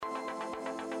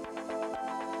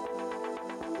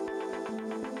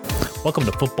Welcome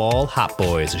to Football Hot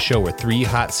Boys, a show where three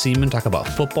hot seamen talk about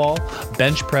football,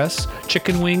 bench press,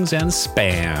 chicken wings, and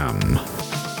spam.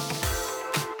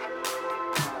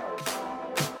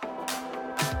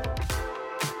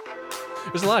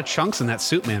 There's a lot of chunks in that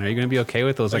soup, man. Are you going to be okay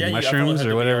with those mushrooms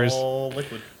or whatever?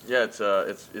 Liquid. Yeah, it's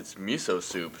miso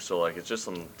soup, so like it's just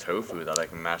some tofu that I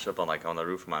can mash up on the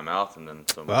roof of my mouth, and then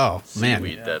some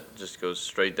seaweed that just goes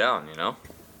straight down, you know?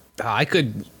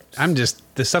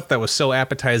 The stuff that was so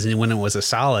appetizing when it was a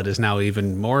solid is now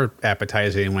even more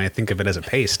appetizing when I think of it as a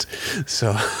paste.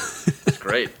 So it's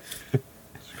great.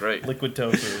 It's great. Liquid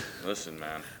tofu. Listen,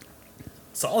 man.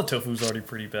 Solid tofu's already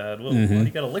pretty bad. Well, you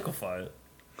gotta liquefy it.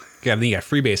 You got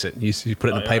freebase it. You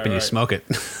put it in the pipe and you smoke it.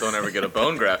 Don't ever get a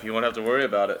bone graft. You won't have to worry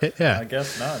about it. Yeah. I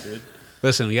guess not, dude.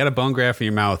 Listen, you got a bone graft in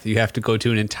your mouth. You have to go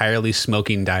to an entirely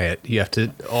smoking diet. You have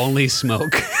to only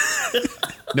smoke.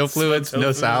 No fluids,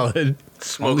 no solid.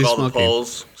 Smoke only all smoking. The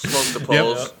poles. Smoke the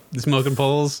poles. Yep. The smoking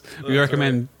poles. We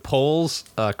recommend poles,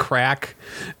 crack,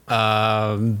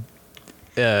 pretty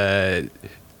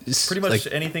much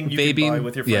anything you can buy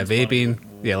with your friends. Yeah, vaping.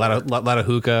 Yeah, a lot of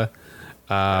hookah.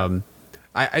 I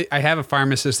have a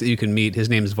pharmacist that you can meet. His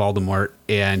name is Voldemort,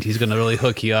 and he's going to really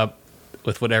hook you up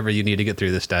with whatever you need to get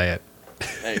through this diet.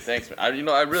 Hey, thanks, man.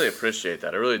 I really appreciate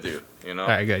that. I really do. You know. All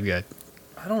right, good.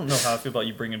 I don't know how I feel about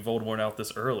you bringing Voldemort out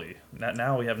this early.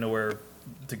 Now we have nowhere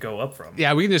to go up from.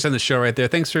 Yeah, we can just end the show right there.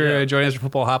 Thanks for joining us for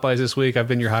Football Hot Boys this week. I've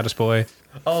been your hottest boy.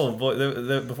 Oh,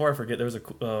 boy, before I forget, there was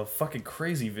a fucking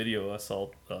crazy video I saw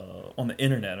on the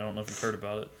internet. I don't know if you've heard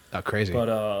about it. Oh, crazy. But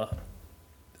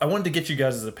I wanted to get you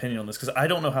guys' opinion on this because I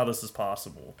don't know how this is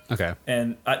possible. Okay.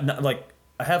 And I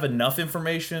have enough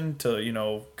information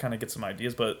to, kind of get some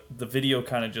ideas, but the video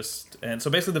kind of just... And so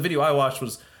basically the video I watched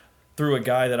was through a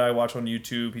guy that I watch on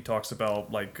YouTube. He talks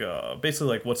about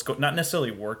basically what's not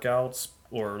necessarily workouts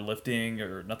or lifting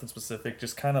or nothing specific,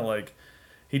 just kind of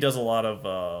he does a lot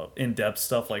of in-depth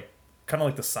stuff, kind of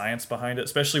like the science behind it,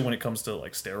 especially when it comes to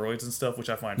steroids and stuff, which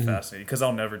I find fascinating because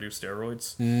I'll never do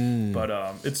steroids. But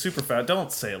it's super fat.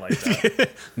 Don't say it like that.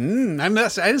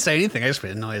 I didn't say anything. I just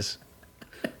made a noise.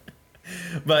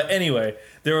 But anyway,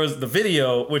 there was the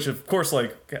video, which of course I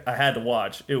had to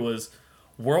watch. It was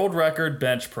world record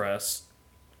bench press,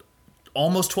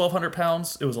 almost 1,200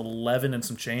 pounds. It was 11 and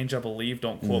some change, I believe.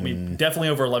 Don't quote me. Definitely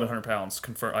over 1,100 pounds.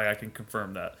 I can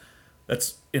confirm that.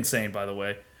 That's insane, by the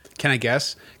way. Can I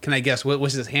guess? What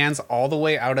was his hands all the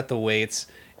way out at the weights,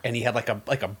 and he had like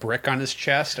a brick on his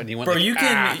chest, and he went. Bro, you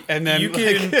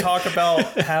can talk about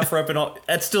half rep and all.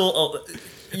 That's still.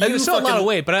 It's still a lot of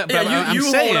weight, but I'm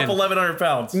saying hold up 1,100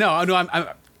 pounds. No,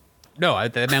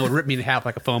 that man would rip me in half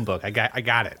like a phone book. I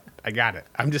got it.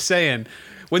 I'm just saying,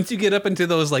 once you get up into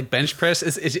those bench press,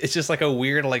 it's just like a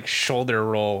weird shoulder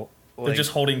roll. They're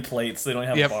just holding plates. They don't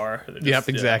have a bar. Yep,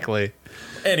 exactly.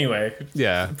 Yeah. Anyway.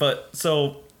 Yeah. But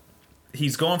so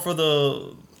he's going for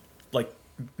the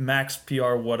max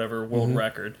PR whatever world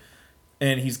record,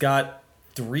 and he's got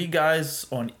 3 guys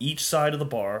on each side of the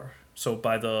bar, so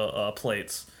by the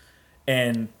plates,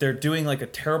 and they're doing a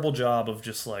terrible job of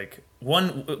just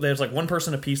there's one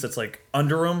person a piece that's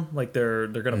under him, they're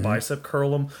gonna bicep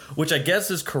curl them, which I guess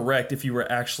is correct if you were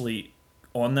actually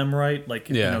on them right, so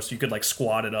you could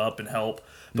squat it up and help,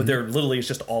 but they're literally, it's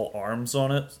just all arms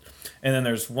on it. And then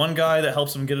there's one guy that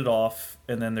helps him get it off,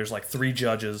 and then there's 3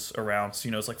 judges around, so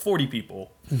it's 40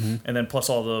 people, and then plus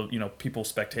all the people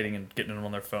spectating and getting it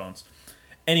on their phones.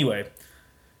 Anyway,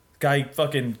 guy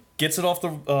fucking gets it off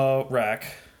the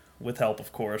rack with help,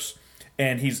 of course,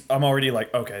 and I'm already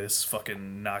okay, this is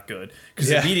fucking not good,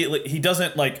 because immediately he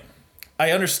doesn't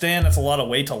I understand that's a lot of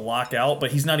weight to lock out,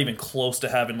 but he's not even close to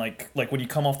having when you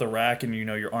come off the rack and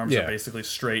your arms are basically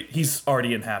straight. He's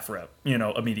already in half rep,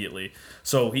 immediately.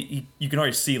 So you can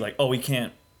already see he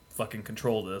can't fucking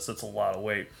control this. It's a lot of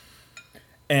weight.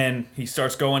 And he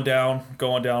starts going down,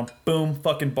 boom,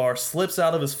 fucking bar slips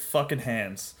out of his fucking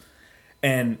hands.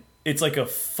 And it's like a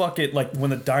fucking when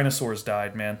the dinosaurs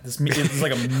died, man. It's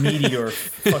like a meteor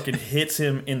fucking hits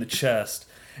him in the chest.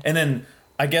 And then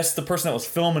I guess the person that was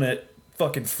filming it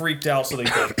fucking freaked out, so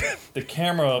the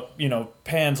camera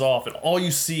pans off, and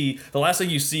the last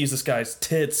thing you see is this guy's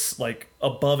tits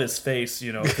above his face,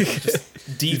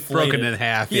 just deflated, broken in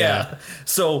half. Yeah.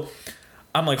 So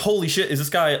I'm holy shit, is this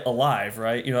guy alive?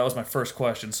 Right? That was my first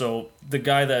question. So the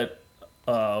guy that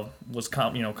was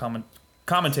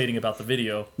commentating about the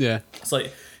video, it's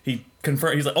he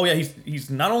confirmed. He's oh yeah,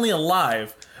 he's not only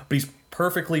alive, but he's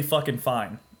perfectly fucking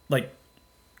fine.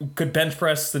 Could bench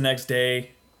press the next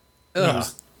day.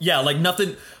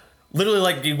 Nothing,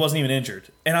 literally he wasn't even injured.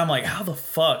 And I'm how the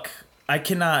fuck? I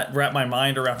cannot wrap my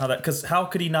mind around how that, because how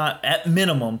could he not, at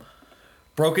minimum,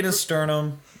 broken his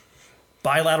sternum,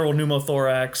 bilateral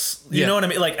pneumothorax. You know what I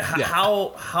mean? Like,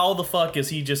 how the fuck is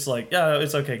he just like, yeah,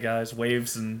 it's okay, guys,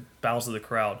 waves and bows to the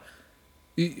crowd?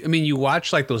 I mean, you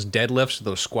watch like those deadlifts,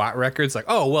 those squat records, like,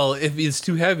 oh, well, if it's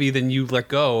too heavy, then you let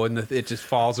go and it just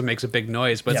falls and makes a big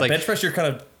noise. But it's like bench press, you're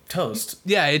kind of toast.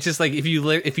 Yeah, it's just like if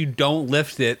you don't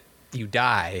lift it, you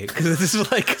die, because this is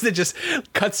like, cause it just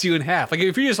cuts you in half. Like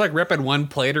if you're just like ripping one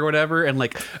plate or whatever and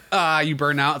like you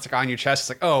burn out, it's like on your chest, it's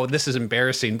like, oh, this is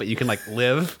embarrassing, but you can like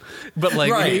live. But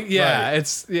like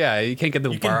it's you can't get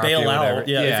the you bar can bail out if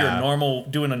you're normal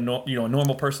doing a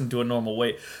normal person doing normal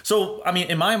weight. So I mean,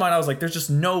 in my mind I was like, there's just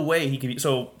no way he could be.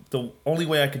 So the only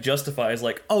way I could justify is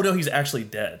like, oh no, he's actually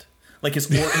dead. Like his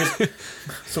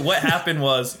so what happened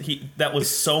was that was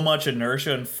so much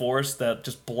inertia and force that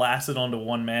just blasted onto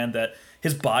one man that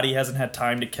his body hasn't had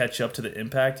time to catch up to the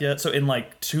impact yet. So in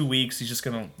like 2 weeks, he's just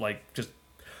gonna like just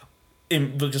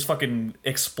fucking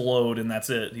explode, and that's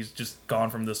it. He's just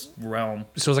gone from this realm.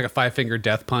 So it's like a 5-finger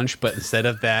death punch, but instead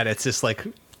of that, it's just like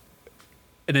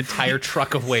an entire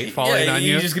truck of weight falling on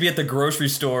you. You're just gonna be at the grocery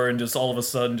store and just all of a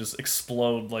sudden just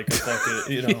explode like a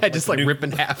fucking just like rip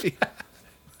in half.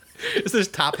 Is this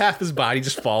top half of his body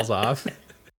just falls off?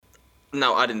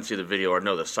 No, I didn't see the video or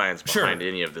know the science behind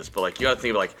any of this, but like you gotta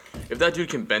think of like, if that dude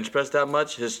can bench press that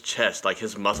much, his chest, like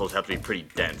his muscles have to be pretty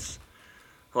dense.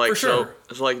 Like For sure.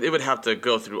 so like they would have to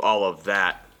go through all of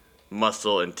that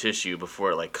muscle and tissue before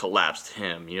it like collapsed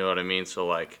him. You know what I mean? So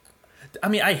like, I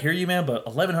mean, I hear you, man, but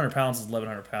 1,100 pounds is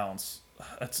 1,100 pounds.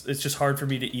 It's just hard for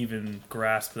me to even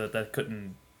grasp that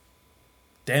couldn't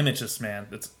damage this man.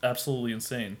 It's absolutely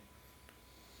insane.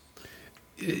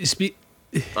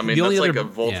 I mean, that's like a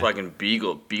Volkswagen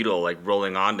Beetle like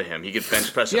rolling onto him. He could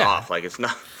bench press it off. Like it's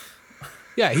not.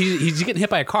 Yeah, he's getting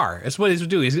hit by a car. That's what he's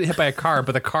doing. He's getting hit by a car,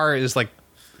 but the car is like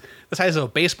the size of a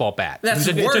baseball bat.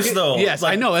 That's worse, though. Yes,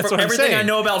 like, I know. That's what I'm saying. Everything I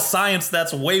know about science,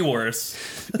 that's way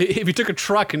worse. If you took a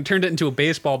truck and turned it into a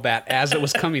baseball bat as it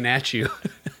was coming at you,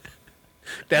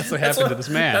 that's what happened to this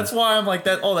man. That's why I'm like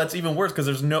that. Oh, that's even worse because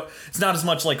it's not as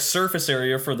much like surface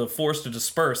area for the force to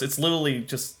disperse. It's literally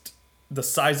just the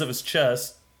size of his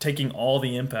chest taking all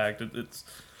the impact.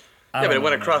 But it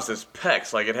went across his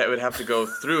pecs. Like it would have to go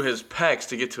through his pecs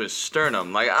to get to his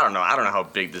sternum. Like I don't know how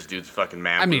big this dude's fucking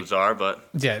man boobs are, but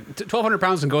 1,200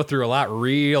 pounds can go through a lot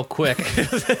real quick. I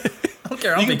don't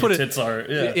care how big your tits are.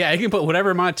 Yeah, you can put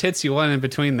whatever amount of tits you want in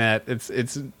between that.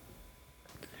 It's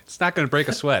not going to break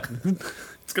a sweat.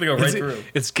 It's gonna go right through.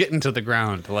 It's getting to the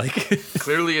ground. Like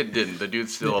clearly, it didn't. The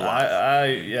dude's still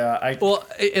alive. Well,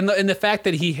 and the fact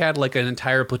that he had like an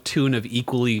entire platoon of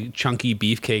equally chunky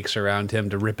beefcakes around him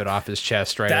to rip it off his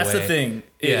chest away. That's the thing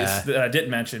that I didn't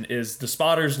mention is the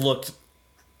spotters looked.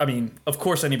 I mean, of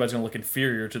course, anybody's gonna look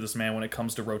inferior to this man when it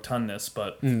comes to rotundness,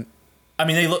 but I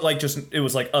mean, they look like it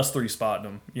was like us three spotting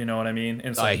him. You know what I mean?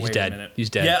 And it's like, he's wait dead. a minute. He's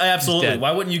dead. Yeah, absolutely.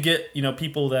 Why wouldn't you get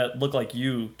people that look like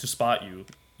you to spot you?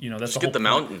 You know, that's just get the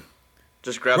mountain.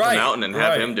 Just grab the mountain and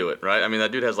have him do it, right? I mean,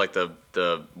 that dude has like the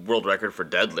world record for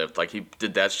deadlift. Like he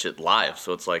did that shit live,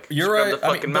 so it's like you're right. Grab the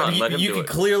fucking mountain, let him do it.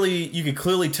 You could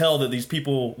clearly tell that these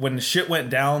people, when the shit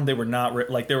went down, they were not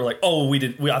like they were like, oh,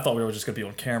 I thought we were just gonna be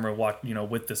on camera,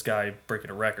 with this guy breaking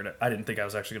a record. I didn't think I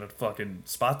was actually gonna fucking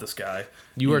spot this guy.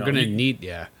 You're gonna need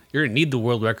the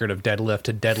world record of deadlift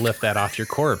to deadlift that off your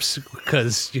corpse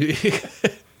because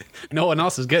no one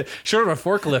else is getting. Short of a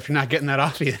forklift, you're not getting that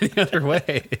off you any other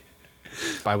way.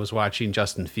 I was watching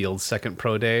Justin Fields' second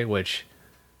pro day, which,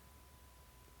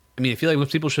 I mean, I feel like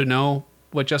most people should know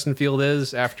what Justin Field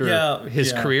is after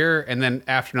his career, and then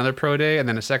after another pro day, and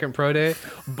then a second pro day.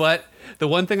 But the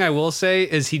one thing I will say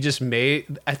is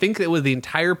I think that was the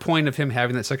entire point of him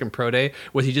having that second pro day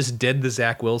was he just did the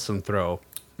Zach Wilson throw.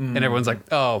 And everyone's like,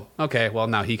 oh, okay, well,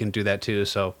 now he can do that too,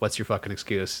 so what's your fucking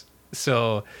excuse?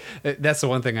 So that's the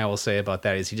one thing I will say about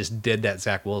that is he just did that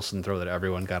Zach Wilson throw that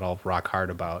everyone got all rock hard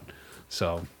about.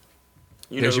 So,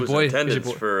 you know who's in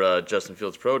attendance for Justin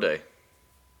Fields' pro day?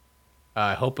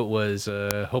 I hope it was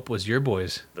your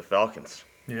boys, the Falcons.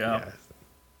 Yeah.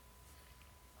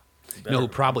 You know who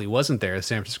probably wasn't there? The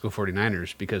San Francisco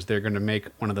 49ers, because they're going to make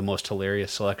one of the most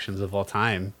hilarious selections of all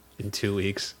time in 2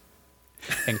 weeks.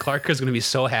 And Clark is going to be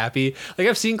so happy. Like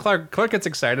I've seen Clark gets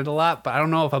excited a lot, but I don't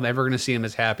know if I'm ever going to see him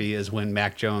as happy as when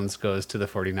Mac Jones goes to the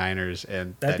 49ers.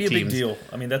 And that'd be a big deal.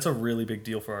 I mean, that's a really big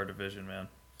deal for our division, man.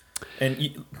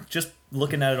 And just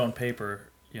looking at it on paper,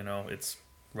 it's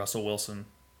Russell Wilson,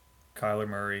 Kyler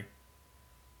Murray,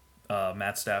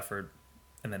 Matt Stafford,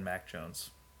 and then Mac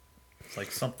Jones. It's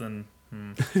like something.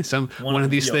 One of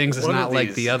these things is not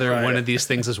like the other. Right. One of these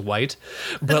things is white,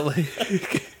 but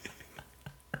like.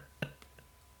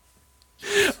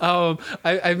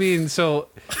 I mean, so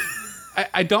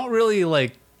I don't really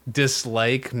like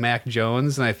dislike Mac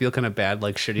Jones, and I feel kind of bad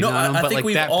like shitting on him. I but think like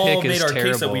we've that all pick made is our terrible.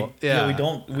 case that we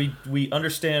don't. We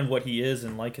understand what he is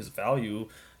and like his value.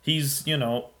 He's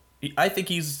I think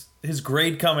his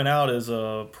grade coming out is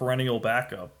a perennial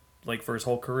backup, like for his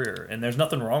whole career, and there's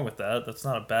nothing wrong with that. That's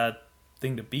not a bad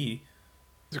thing to be.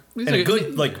 And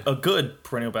a good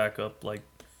perennial backup, like.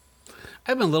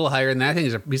 I've been a little higher than that. I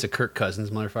think he's a Kirk Cousins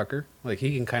motherfucker. Like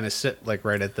he can kind of sit like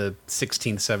right at the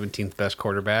 16th, 17th best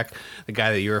quarterback, the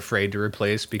guy that you're afraid to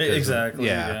replace because exactly.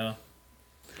 Yeah.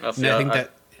 I was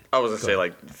gonna say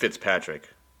like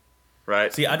Fitzpatrick,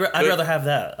 right? See, I'd rather have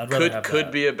that.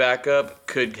 Could be a backup.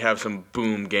 Could have some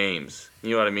boom games.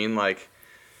 You know what I mean? Like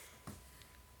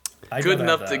good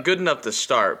enough to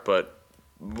start, but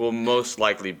will most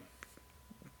likely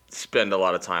spend a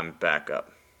lot of time backup.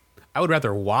 I would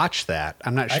rather watch that.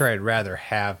 I'm not sure I'd rather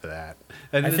have that.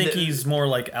 I think he's more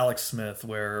like Alex Smith,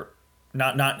 where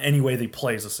not any way they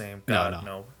play is the same.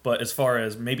 No. But as far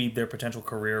as maybe their potential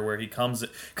career, where he comes,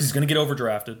 because he's going to get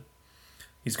overdrafted,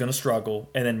 he's going to struggle,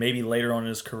 and then maybe later on in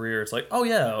his career, it's like, oh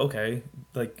yeah, okay,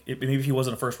 like maybe if he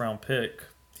wasn't a first round pick,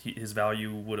 his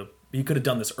value he could have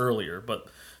done this earlier, but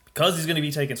because he's going to be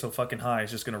taken so fucking high,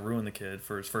 it's just going to ruin the kid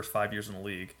for his first 5 years in the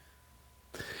league.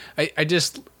 I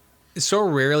just. So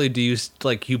rarely do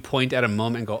you point at a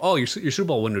moment and go, "Oh, your Super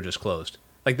Bowl window just closed."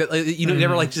 Like that, you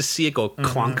never like just see it go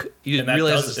clunk. You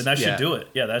realize that should do it.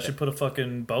 Yeah, that should put a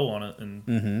fucking bow on it.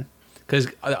 And because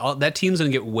that team's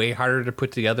gonna get way harder to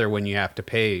put together when you have to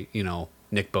pay,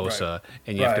 Nick Bosa,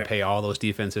 and you have to pay all those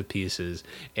defensive pieces,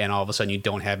 and all of a sudden you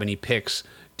don't have any picks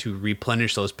to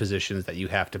replenish those positions that you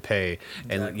have to pay,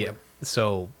 and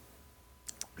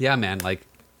man, like.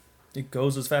 It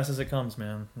goes as fast as it comes,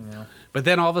 man. But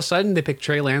then all of a sudden they pick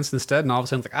Trey Lance instead, and all of a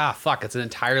sudden it's like, fuck, it's an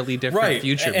entirely different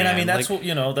future. And man. I mean that's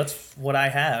that's what I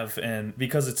have, and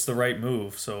because it's the right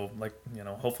move. So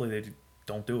hopefully they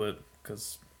don't do it,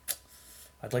 because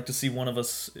I'd like to see one of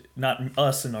us, not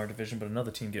us in our division, but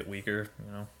another team get weaker.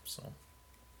 So.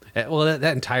 Well, that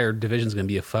entire division's going to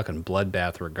be a fucking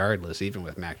bloodbath, regardless. Even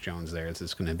with Mac Jones there, it's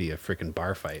just going to be a freaking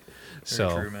bar fight.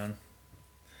 Very true, man.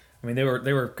 I mean, they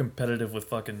were competitive with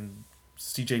fucking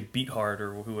CJ Beathard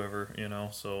or whoever,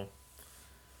 so.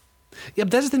 Yeah, but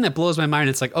that's the thing that blows my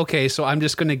mind. It's like, okay, so I'm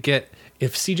just going to get,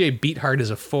 if CJ Beathard is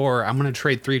a 4, I'm going to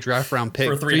trade 3 draft round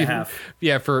picks. For 3.5.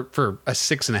 Yeah, for a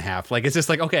 6.5. Like, it's just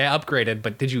like, okay, I upgraded,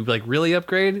 but did you like really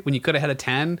upgrade when you could have had a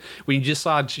 10? When you just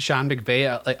saw Sean McVay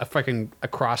a fucking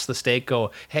across the state go,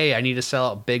 hey, I need to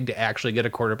sell out big to actually get a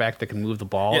quarterback that can move the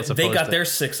ball. Yeah, they got their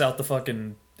 6 out of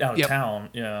town.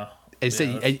 Yeah.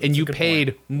 And you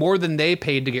paid more than they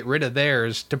paid to get rid of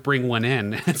theirs to bring one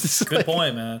in. Good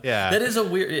point, man. Yeah, that is a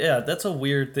weird. Yeah, that's a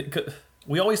weird thing.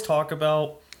 We always talk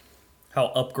about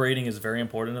how upgrading is very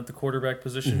important at the quarterback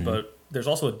position, but there's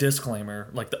also a disclaimer,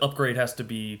 like the upgrade has to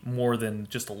be more than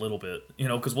just a little bit.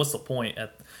 Because what's the point?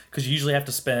 Because you usually have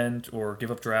to spend or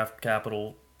give up draft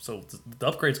capital, so the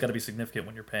upgrade's got to be significant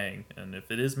when you're paying. And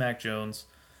if it is Mac Jones,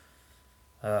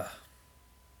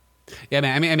 yeah,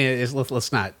 man. I mean,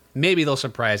 let's not. Maybe they'll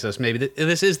surprise us. Maybe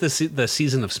this is the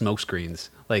season of smokescreens.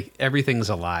 Like everything's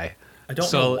a lie. I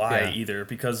don't know why either.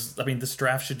 Because I mean, this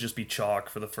draft should just be chalk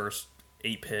for the first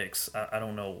 8 picks. I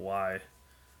don't know why.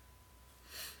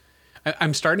 I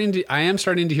am starting to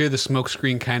hear the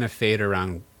smokescreen kind of fade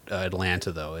around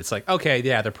Atlanta, though. It's like, okay,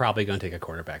 yeah, they're probably going to take a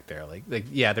quarterback there. Like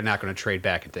yeah, they're not going to trade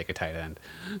back and take a tight end.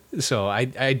 So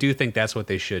I do think that's what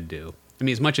they should do. I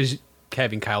mean, as much as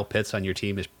having Kyle Pitts on your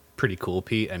team is pretty cool,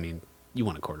 Pete, I mean, you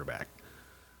want a quarterback.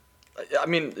 I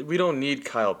mean, we don't need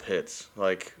Kyle Pitts.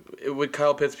 Like, would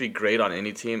Kyle Pitts be great on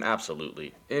any team?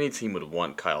 Absolutely. Any team would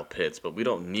want Kyle Pitts, but we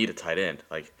don't need a tight end.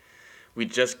 Like, we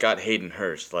just got Hayden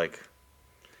Hurst. Like,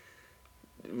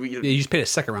 you just paid a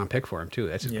 2nd-round pick for him too.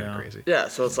 That's just kind of crazy. Yeah,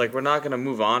 so it's like we're not going to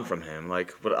move on from him.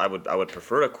 Like, but I would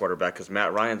prefer a quarterback because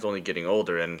Matt Ryan's only getting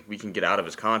older, and we can get out of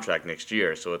his contract next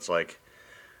year. So it's like,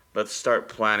 let's start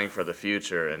planning for the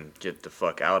future and get the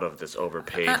fuck out of this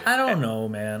overpaid. I don't know,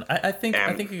 man. I think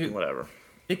whatever.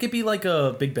 It could be like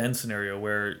a Big Ben scenario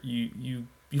where you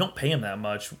don't pay him that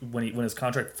much when his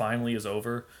contract finally is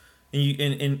over,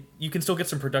 and you can still get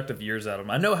some productive years out of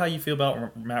him. I know how you feel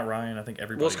about Matt Ryan. I think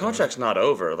everybody. Well, his contract's not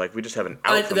over. Like, we just have an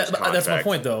out from his contract. That's my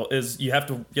point, though. Is you have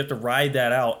to ride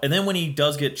that out, and then when he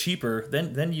does get cheaper,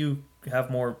 then you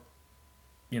have more,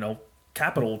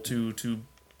 capital to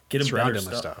get him Surround better him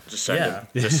with stuff. stuff. Just send Yeah. him.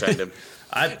 Just send him.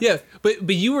 Yeah, but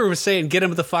you were saying get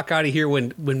him the fuck out of here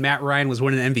when Matt Ryan was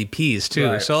winning MVPs too.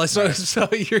 Right, So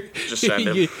you're Just send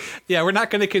him. yeah, we're not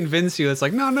going to convince you. It's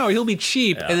like no, he'll be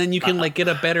cheap, and then you can like get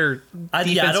a better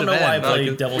defensive I don't know why I end.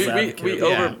 play devil's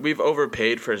advocate. We've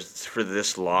overpaid for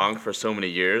this long for so many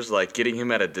years. Like getting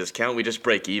him at a discount, we just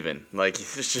break even. Like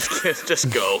just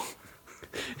go.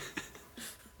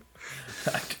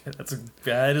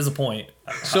 That is a point.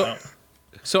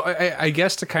 So I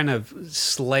guess to kind of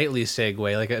slightly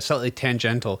segue, like a slightly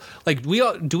tangential, like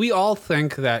do we all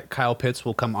think that Kyle Pitts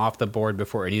will come off the board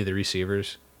before any of the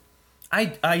receivers? I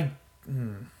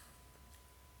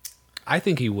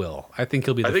think he will. I think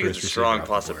he'll be. I think first it's a receiver strong off the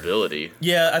board. possibility.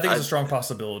 Yeah, I think it's a strong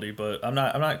possibility, but I'm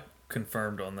not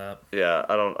confirmed on that. Yeah,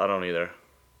 I don't either.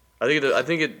 I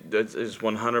think it is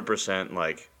 100%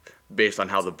 like based on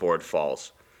how the board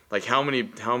falls. Like how many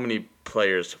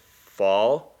players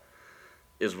fall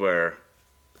is where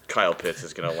Kyle Pitts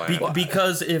is going to land.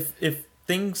 Because if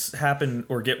things happen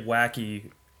or get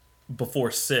wacky before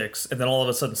 6, and then all of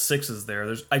a sudden 6 is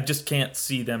there, I just can't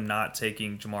see them not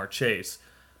taking Jamar Chase.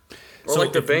 Or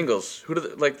like the Bengals.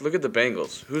 Look at the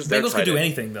Bengals. Who's their Bengals tight could do end?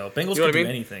 anything though. Bengals You know could what I do mean?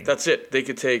 anything. That's it. They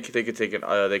could take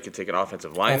an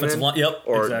offensive lineman. Yep,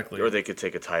 or, exactly. Or they could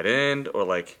take a tight end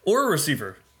or or a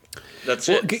receiver. That's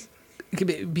it.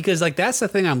 Because like that's the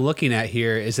thing I'm looking at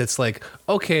here is it's like,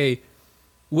 okay,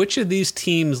 which of these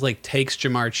teams like takes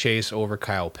Jamar Chase over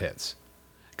Kyle Pitts?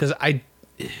 Because I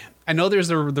know there's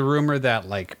the rumor that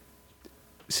like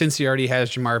since he already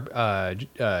has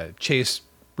Jamar Chase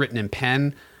written in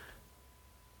pen,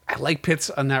 I like Pitts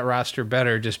on that roster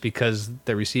better just because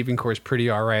the receiving core is pretty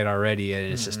all right already,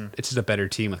 and it's just a better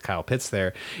team with Kyle Pitts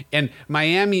there. And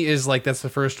Miami is like that's the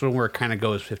first one where it kind of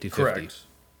goes 50-50. Correct.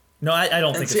 No, I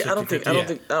don't think it's 50-50. I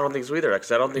don't think so either.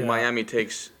 Because I don't think Miami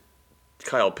takes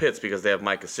Kyle Pitts because they have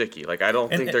Mike Gesicki. Like I don't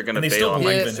think they're going to bail on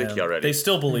Mike Gesicki already. They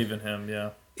still believe in him.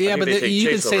 Yeah. Yeah, but you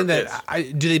can say that.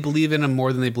 Pitts. Do they believe in him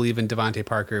more than they believe in Devontae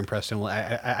Parker and Preston? Well,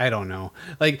 I don't know.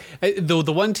 Like the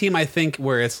one team I think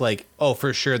where it's like, oh,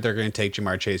 for sure they're going to take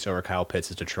Jamar Chase over Kyle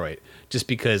Pitts is Detroit, just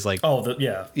because like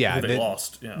they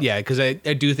lost. Yeah, because I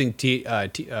do think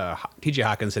T.J.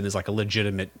 Hawkinson is like a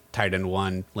legitimate tight end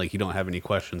one. Like you don't have any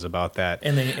questions about that.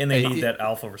 And they need that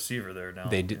alpha receiver there now.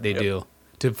 They do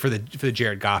for the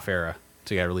Jared Goff era.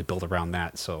 So you got to really build around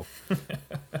that. So.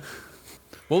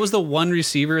 What was the one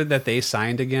receiver that they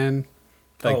signed again?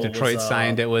 Like Detroit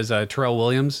signed, it was Terrell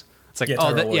Williams. It's like,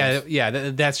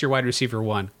 that's your wide receiver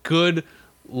one. Good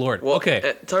Lord. Well,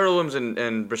 okay. Tyrell Williams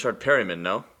and Rashard Perryman,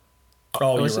 no?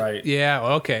 Oh, you're right. Yeah,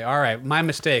 okay, all right. My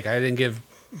mistake. I didn't give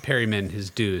Perryman his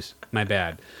dues. My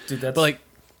bad. Dude, that's like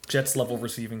Jets level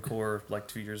receiving core like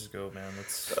 2 years ago, man.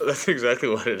 That's exactly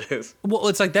what it is. Well,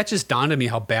 it's like that just dawned on me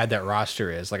how bad that roster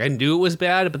is. Like I knew it was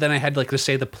bad, but then I had like to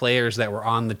say the players that were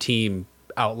on the team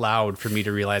out loud for me to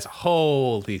realize,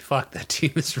 holy fuck, that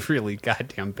team is really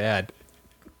goddamn bad.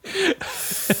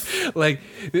 Like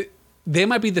they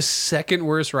might be the second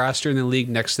worst roster in the league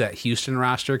next to that Houston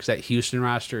roster, because that Houston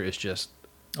roster is just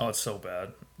it's so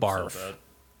bad. Barf. So bad.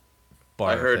 Barf.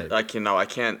 I heard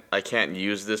I can't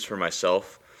use this for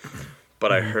myself,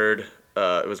 but I heard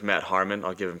it was Matt Harmon.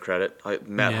 I'll give him credit.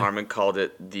 Matt Harmon called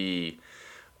it the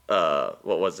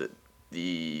what was it?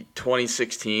 The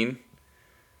 2016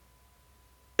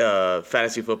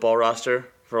 fantasy football roster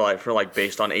for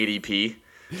based on ADP.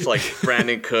 It's like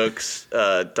Brandon Cooks,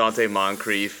 Dante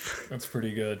Moncrief. That's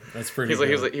pretty good. He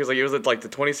was like the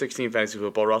 2016 fantasy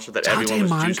football roster that everyone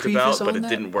was juiced about, but it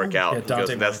didn't work out because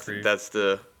that's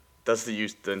the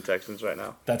Houston Texans right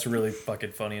now. That's really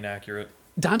fucking funny and accurate.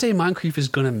 Dante Moncrief is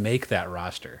gonna make that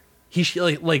roster. He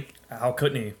should like how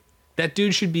couldn't he? That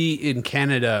dude should be in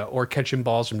Canada or catching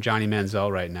balls from Johnny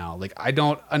Manziel right now. Like I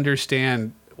don't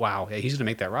understand. Wow, yeah, he's gonna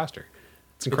make that roster.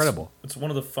 It's incredible. It's one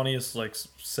of the funniest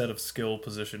set of skill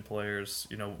position players.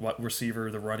 You know, what receiver,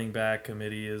 the running back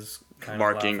committee is kind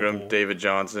Mark of laughable. Ingram, David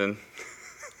Johnson.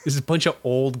 There's a bunch of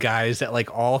old guys that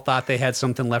like all thought they had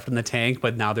something left in the tank,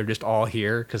 but now they're just all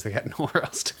here because they got nowhere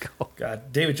else to go.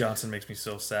 God, David Johnson makes me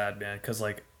so sad, man. Because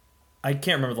I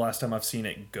can't remember the last time I've seen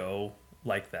it go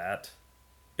like that.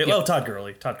 Todd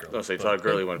Gurley. I'll say Todd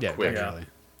Gurley went quick. Yeah.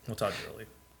 Well, Todd Gurley.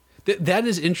 That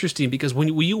is interesting because when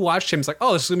you watched him, it's like,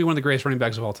 oh, this is gonna be one of the greatest running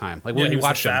backs of all time. Like when you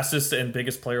watch him, fastest and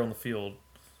biggest player on the field.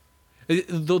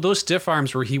 Those stiff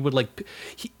arms where he would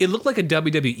it looked like a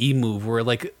WWE move where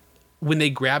like when they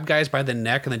grab guys by the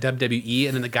neck in the WWE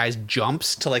and then the guy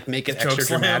jumps to like make it extra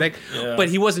dramatic, but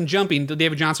he wasn't jumping.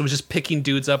 David Johnson was just picking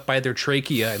dudes up by their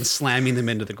trachea and slamming them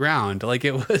into the ground. Like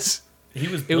it was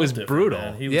brutal.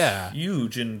 Man. He was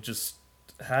huge and just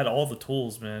had all the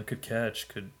tools, man. Could catch,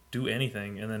 could do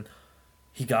anything. And then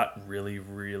he got really,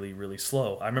 really, really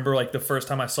slow. I remember like the first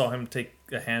time I saw him take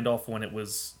a handoff when it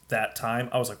was that time,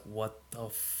 I was like, what the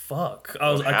fuck?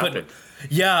 I couldn't.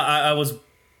 Yeah, I was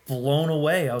blown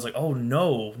away. I was like, oh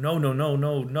no.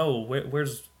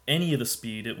 Where's any of the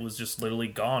speed? It was just literally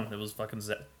gone. It was fucking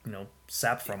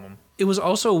sapped from him. It was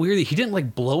also weird that he didn't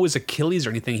like blow his Achilles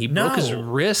or anything. He broke his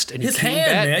wrist and his he came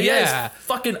hand, back. man. Yeah, his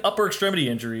fucking upper extremity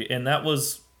injury, and that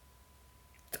was.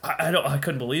 I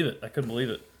couldn't believe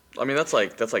it. I mean, that's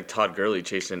like Todd Gurley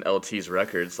chasing LT's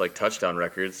records, like touchdown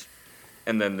records,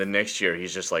 and then the next year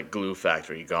he's just like glue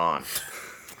factory gone.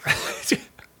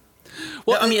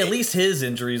 Well, I mean, at least his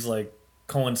injuries like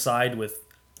coincide with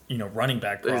running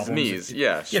back problems. His knees,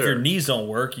 yeah, sure. If your knees don't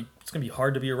work, it's gonna be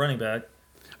hard to be a running back.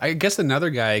 I guess another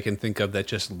guy I can think of that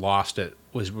just lost it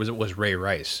was Ray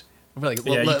Rice. Like,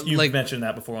 you mentioned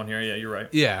that before on here. Yeah, you're right.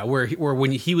 Yeah, where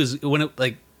when it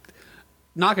like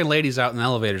knocking ladies out in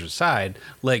elevators aside,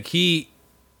 like the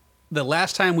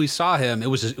last time we saw him, it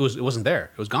wasn't there.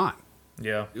 It was gone.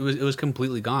 Yeah, it was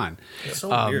completely gone. It's so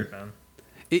weird, man.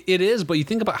 It is, but you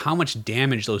think about how much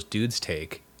damage those dudes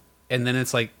take, and then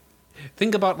it's like,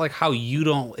 think about like how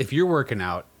if you're working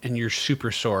out and you're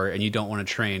super sore and you don't want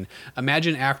to train.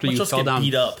 Imagine after you fell down,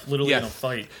 beat up, literally in a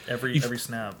fight every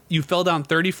snap. You fell down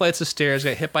 30 flights of stairs,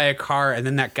 got hit by a car, and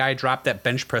then that guy dropped that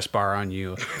bench press bar on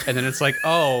you, and then it's like,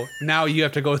 oh, now you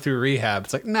have to go through rehab.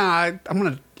 It's like, nah, I'm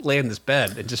gonna lay in this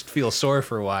bed and just feel sore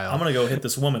for a while. I'm gonna go hit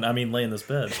this woman. I mean, lay in this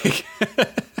bed.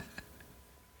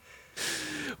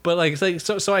 But like, it's like,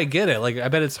 so I get it. Like, I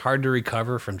bet it's hard to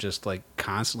recover from just like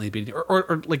constantly beating,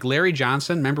 or like Larry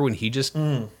Johnson. Remember when he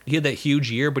had that huge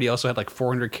year, but he also had like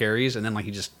 400 carries, and then like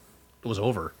it was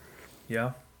over.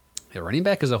 Yeah. Yeah, running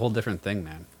back is a whole different thing,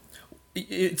 man.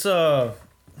 It's a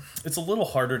little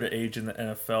harder to age in the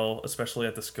NFL, especially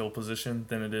at the skill position,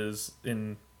 than it is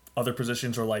in other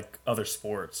positions or like other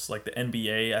sports, like the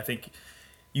NBA. I think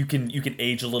you can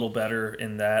age a little better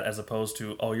in that as opposed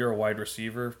to, oh, you're a wide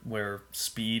receiver where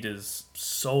speed is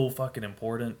so fucking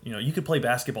important. You could play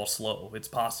basketball slow. It's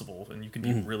possible, and you can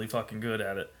be really fucking good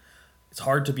at it. It's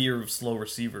hard to be a slow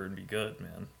receiver and be good,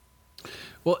 man.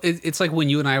 Well, it's like when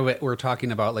you and I were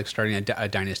talking about like starting a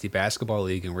dynasty basketball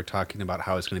league, and we're talking about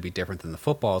how it's going to be different than the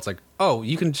football. It's like, oh,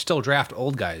 you can still draft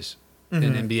old guys in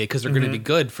NBA because they're going to be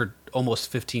good for almost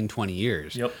 15, 20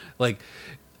 years. Yep.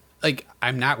 Like,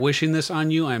 I'm not wishing this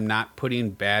on you. I'm not putting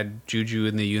bad juju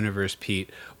in the universe, Pete.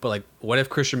 But, like, what if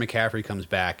Christian McCaffrey comes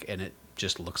back and it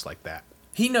just looks like that?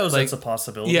 He knows that's a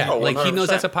possibility. Yeah, like, he knows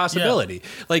that's a possibility.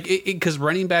 Yeah. Like, because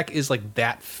running back is, like,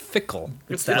 that fickle.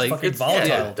 It's that fucking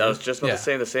volatile. Yeah, I was just about to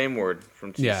say the same word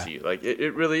from TC. Yeah. Like,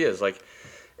 it really is. Like,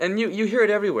 and you hear it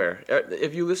everywhere.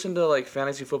 If you listen to, like,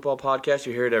 fantasy football podcasts,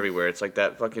 you hear it everywhere. It's like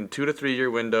that fucking 2 to 3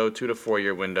 year window, 2 to 4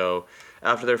 year window.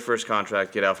 After their first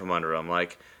contract, get out from under them.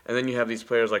 Like, and then you have these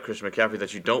players like Christian McCaffrey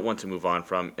that you don't want to move on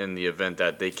from in the event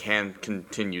that they can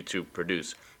continue to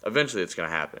produce. Eventually, it's going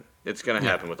to happen. It's going to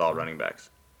happen with all running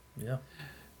backs. Yeah.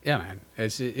 Yeah, man.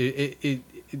 It's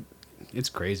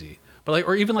crazy. But like,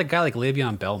 or even like a guy like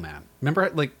Le'Veon Bell, man. Remember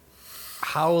like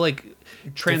how like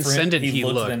transcendent he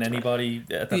looked than anybody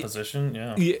at that position.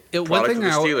 Yeah. Product of the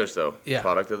Steelers, though. Yeah.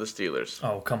 Product of the Steelers.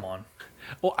 Oh, come on.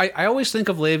 Well, I always think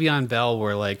of Le'Veon Bell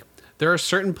where like, there are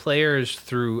certain players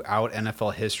throughout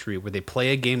NFL history where they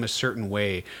play a game a certain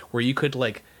way where you could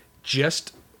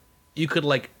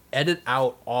edit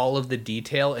out all of the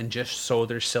detail and just show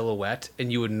their silhouette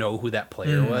and you would know who that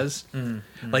player was.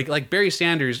 Like Barry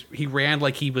Sanders, he ran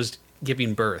like he was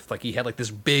giving birth. Like he had like this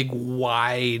big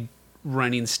wide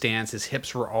running stance. His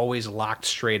hips were always locked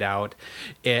straight out.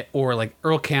 Or like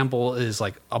Earl Campbell is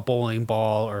like a bowling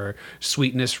ball, or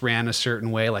Sweetness ran a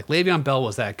certain way. Like Le'Veon Bell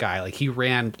was that guy. Like he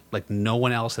ran like no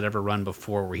one else had ever run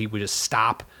before, where he would just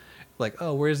stop like,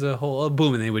 oh, where's the hole? Oh,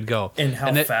 boom, and they would go. And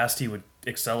how fast he would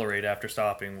accelerate after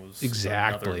stopping was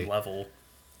exactly another level.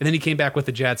 And then he came back with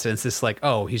the Jets, and it's just like,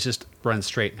 oh, he's just run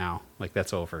straight now. Like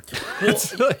that's over. Well,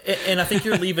 and I think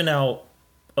you're leaving out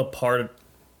a part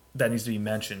that needs to be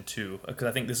mentioned too, because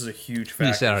I think this is a huge factor.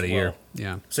 He sat out a year.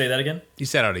 Yeah. Say that again. He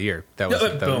sat out a year. That was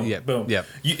boom. Yeah. Boom. Yeah.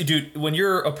 Dude, when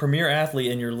you're a premier athlete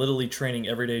and you're literally training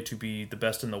every day to be the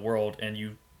best in the world, and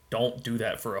you don't do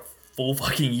that for a full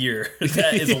fucking year,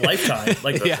 that is a lifetime.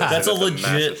 Like that's a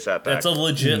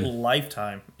legit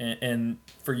lifetime, and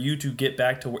for you to get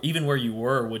back to even where you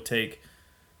were would take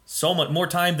so much more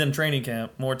time than training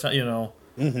camp. More time,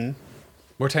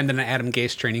 More time than an Adam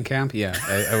Gase training camp. Yeah,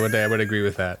 I would agree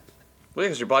with that. Well,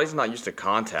 because your body's not used to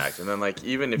contact, and then like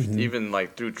even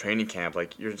like through training camp,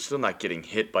 like you're still not getting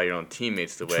hit by your own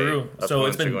teammates the way True. So it's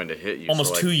opponents are been going to hit you. almost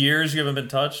so, like, 2 years you haven't been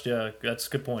touched. Yeah, that's a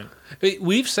good point.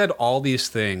 We've said all these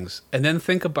things, and then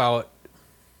think about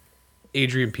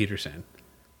Adrian Peterson,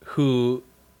 who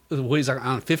was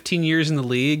on 15 years in the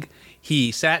league.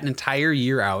 He sat an entire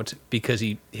year out because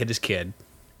he hit his kid,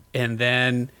 and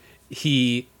then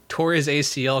he tore his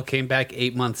ACL, came back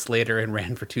 8 months later, and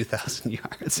ran for 2,000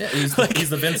 yards. Yeah, he's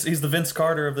the Vince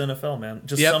Carter of the NFL, man.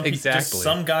 Just exactly. Just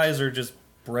some guys are just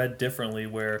bred differently.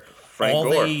 Where Frank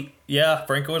Gore.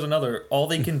 Frank Gore's another. All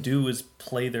they can do is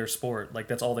play their sport. Like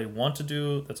that's all they want to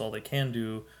do. That's all they can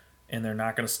do, and they're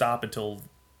not going to stop until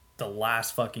the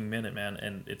last fucking minute, man.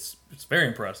 And it's very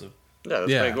impressive. Yeah,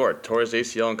 that's Frank Gore. Tore his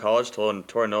ACL in college,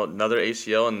 tore another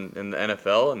ACL in the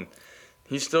NFL, and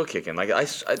he's still kicking. Like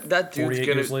that dude's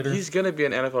he's gonna be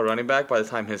an NFL running back by the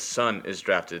time his son is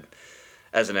drafted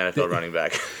as an NFL running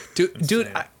back.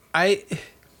 Dude, I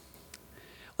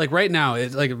like right now,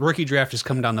 it's like rookie draft is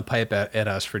coming down the pipe at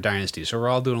us for Dynasty. So we're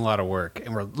all doing a lot of work,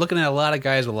 and we're looking at a lot of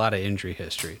guys with a lot of injury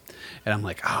history. And I'm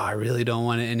like, I really don't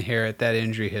want to inherit that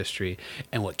injury history.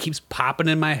 And what keeps popping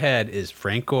in my head is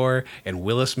Frank Gore and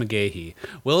Willis McGahee.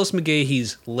 Willis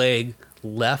McGahee's leg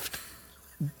left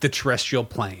the terrestrial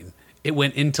plane. It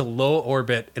went into low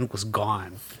orbit and was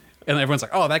gone. And everyone's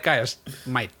like, that guy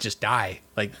might just die.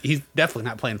 Like, he's definitely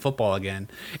not playing football again.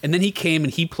 And then he came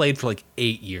and he played for like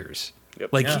 8 years.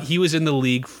 Yep. Like, he was in the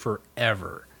league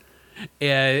forever.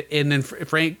 And then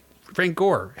Frank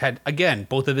Gore had, again,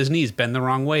 both of his knees bend the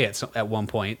wrong way at one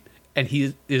point. And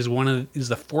he's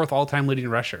the fourth all-time leading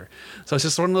rusher. So it's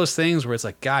just one of those things where it's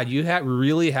like, God, you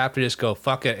really have to just go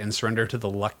fuck it and surrender to the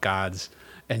luck gods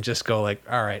and just go like,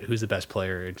 all right, who's the best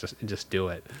player, and just do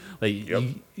it. Like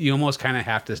you almost kind of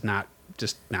have to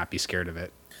not be scared of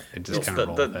it. And just kind of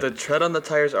roll with it. The tread on the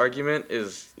tires argument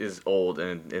is old,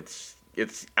 and it's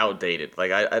outdated.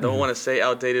 Like I don't want to say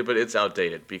outdated, but it's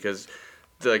outdated because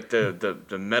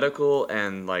the medical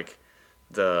and like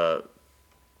the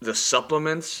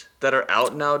supplements that are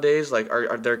out nowadays, like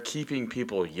are they're keeping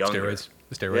people younger.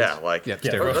 Steroids. Yeah, like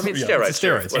steroids. I mean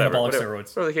steroids.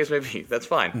 Whatever the case may be. That's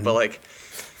fine. But like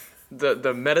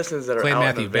the medicines that are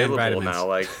out and available now,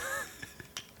 like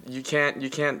you can't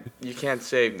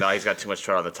say no, he's got too much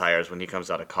tread on the tires when he comes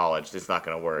out of college. It's not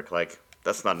going to work. Like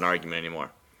that's not an argument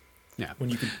anymore. Yeah. When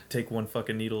you could take one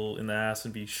fucking needle in the ass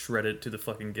and be shredded to the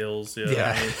fucking gills. Yeah.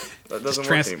 Yeah. That doesn't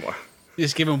work anymore. You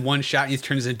just give him one shot and he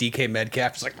turns into DK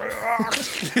Metcalf. It's like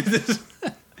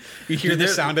you hear the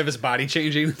sound of his body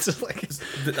changing. It's just like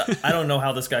I don't know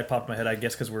how this guy popped in my head. I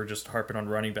guess because we're just harping on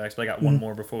running backs. But I got one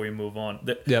more before we move on.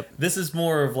 This is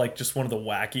more of like just one of the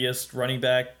wackiest running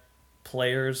back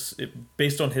players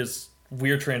based on his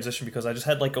weird transition, because I just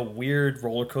had like a weird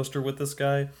roller coaster with this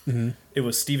guy. It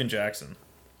was Steven Jackson.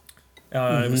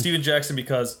 It was Steven Jackson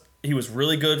because he was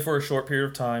really good for a short period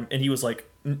of time, and he was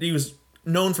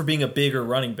known for being a bigger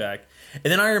running back. And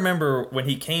then I remember when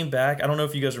he came back, I don't know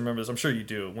if you guys remember this, I'm sure you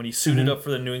do, when he suited up for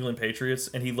the New England Patriots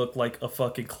and he looked like a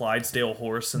fucking Clydesdale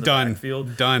horse in the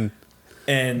backfield. Done.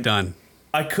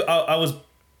 I was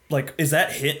like, is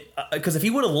that hit? Because if he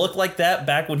would have looked like that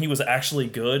back when he was actually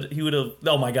good, he would have,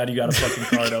 oh my God, you got a fucking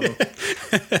card of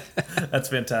him. That's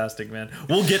fantastic, man.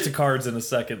 We'll get to cards in a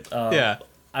second.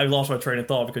 I lost my train of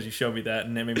thought because you showed me that,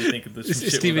 and it made me think of this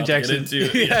shit Steven Jackson.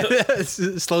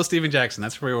 Slow Steven Jackson.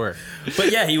 That's where we were.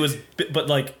 But yeah, he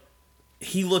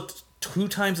looked 2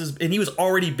 times as, and he was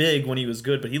already big when he was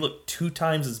good, but he looked 2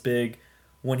 times as big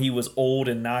when he was old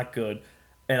and not good.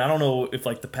 And I don't know if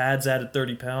like the pads added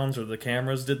 30 pounds or the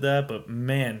cameras did that, but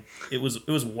man, it was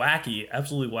wacky,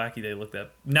 absolutely wacky. They looked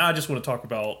at. Now I just want to talk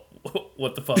about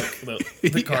what the fuck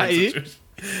the cards.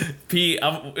 P,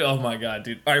 oh my God,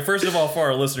 dude. All right, first of all, for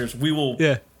our listeners,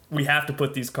 we have to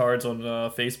put these cards on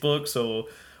Facebook. So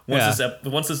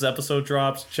once this episode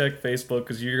drops, check Facebook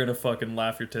because you're gonna fucking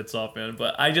laugh your tits off, man.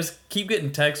 But I just keep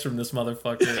getting texts from this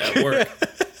motherfucker at work,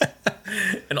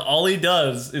 and all he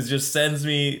does is just sends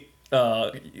me.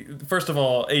 First of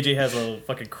all, AJ has a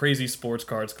fucking crazy sports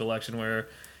cards collection where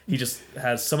he just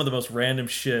has some of the most random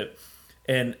shit.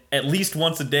 And at least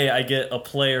once a day, I get a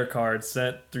player card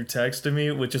sent through text to me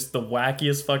with just the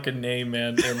wackiest fucking name,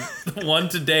 man. And one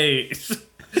today,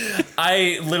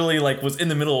 I literally like was in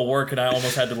the middle of work and I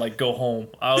almost had to like go home.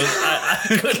 I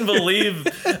couldn't believe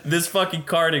this fucking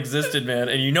card existed, man.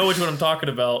 And you know which one I'm talking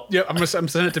about. Yeah, I'm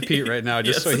sending it to Pete right now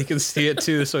just so he can see it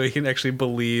too, so he can actually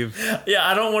believe. Yeah,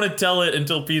 I don't want to tell it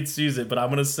until Pete sees it, but I'm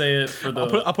gonna say it for the.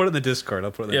 I'll put it in the Discord.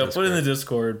 Put it in the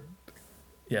Discord.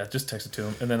 Yeah, just text it to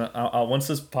him, and then I'll once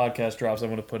this podcast drops, I'm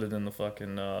gonna put it in the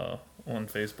fucking on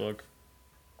Facebook.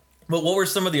 But what were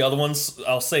some of the other ones?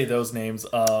 I'll say those names.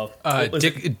 What was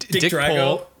it? Dick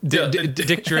Drago. Pole, Dick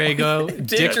Drago,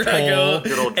 Dick Drago.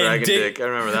 Good old Dragon Dick. I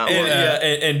remember that And,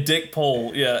 one. and Dick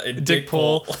Pole. Yeah, and Dick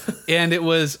Pole, and it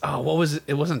was what was it?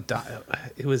 It wasn't.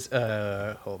 It was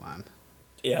hold on.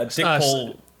 Yeah, Dick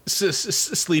Pole.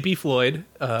 Sleepy Floyd.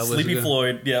 Sleepy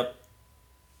Floyd. Yep.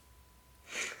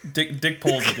 Dick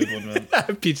Pole's a good one,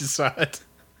 man. Peaches saw it.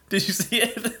 Did you see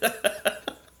it?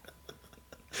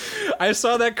 I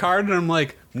saw that card and I'm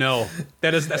like, no,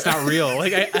 that's not real.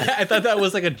 Like I thought that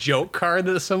was like a joke card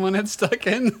that someone had stuck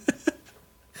in.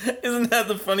 Isn't that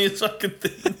the funniest fucking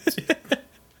thing?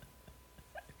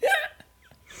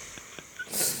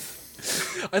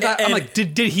 I'm like,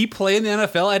 did he play in the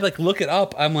NFL? I'd like look it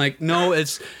up. I'm like, no,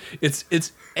 it's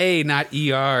A, not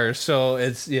ER. So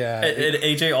it's yeah. And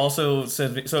AJ also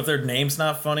said, so if their name's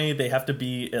not funny, they have to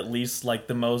be at least like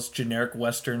the most generic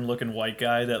Western looking white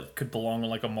guy that could belong on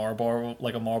like a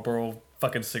Marlboro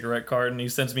fucking cigarette card. And he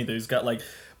sends me that he's got like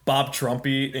Bob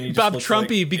Trumpy, and he just Bob looks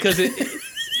Trumpy like, because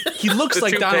he looks The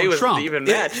like toupee Donald was Trump. even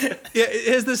match.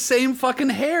 It has the same fucking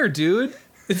hair, dude.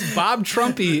 It's Bob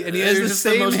Trumpy, and he has they're the just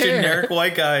same the most hair. generic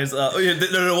white guys. No,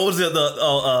 what was it?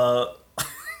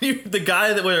 The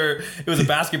guy that where it was a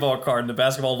basketball card, and the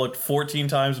basketball looked 14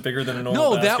 times bigger than a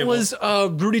normal No, basketball. that was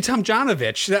Rudy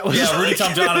Tomjanovich. That was Rudy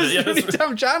Tomjanovich. Yeah, Rudy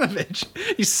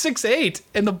Tomjanovich. He's 6'8",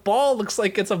 and the ball looks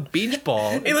like it's a beach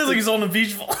ball. He looks like he's on a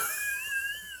beach ball.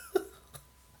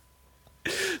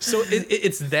 So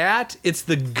it's that. It's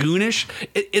the goonish.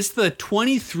 It's the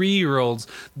 23-year-olds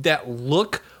that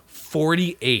look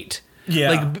 48. Yeah.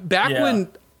 Like back Yeah. when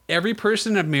every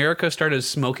person in America started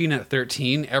smoking at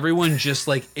 13, everyone just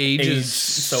like ages Aged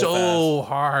so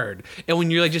hard. And when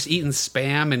you're like just eating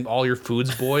Spam and all your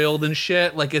food's boiled and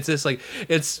shit, like it's just like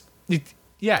it's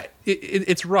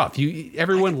rough.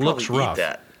 Everyone looks Probably eat rough.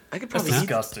 that. I could That's probably eat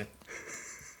disgusting.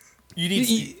 You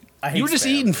need. I hate You were just Spam.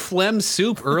 eating phlegm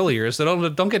soup earlier, so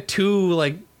don't get too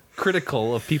like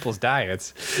critical of people's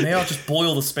diets. Maybe I'll just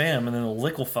boil the Spam and then it'll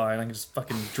liquefy, and I can just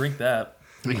fucking drink that.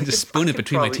 I can just spoon it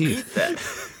between my probably teeth. eat that.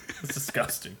 It's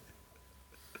disgusting.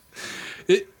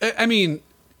 I mean,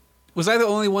 was I the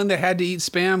only one that had to eat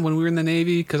Spam when we were in the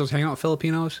Navy because I was hanging out with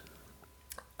Filipinos?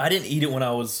 I didn't eat it when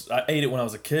I was. I ate it when I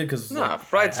was a kid because Nah,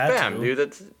 fried Spam, dude.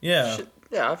 That's Yeah. shit.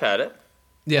 Yeah, I've had it.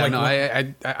 Yeah, Like no,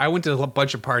 what- I went to a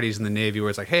bunch of parties in the Navy where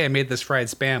it's like, hey, I made this fried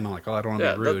Spam. I'm like, oh, I don't want to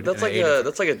Yeah, be rude. that's and I like ate it.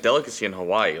 that's like a delicacy in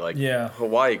Hawaii. Like Yeah.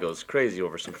 Hawaii goes crazy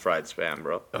over some fried Spam,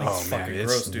 bro. Oh It's man, fucking it's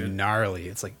gross, dude. gnarly.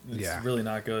 It's like, It's yeah. really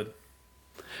not good.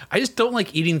 I just don't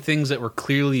like eating things that were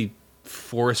clearly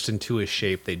forced into a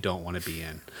shape they don't want to be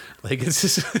in. Like it's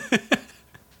just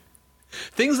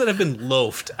things that have been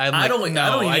loafed. I'm like, I don't eat no,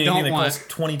 I anything don't that want. costs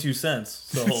 22 cents.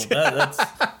 So that's.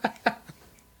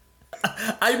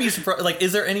 I'd be surprised. Like,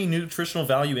 is there any nutritional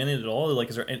value in it at all? Like,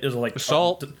 is there like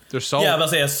Salt. There's salt. Yeah, I was about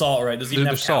to say it's salt, right? Does it even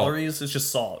have There's salt. calories? It's just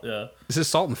salt. Yeah. This is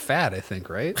salt and fat, I think,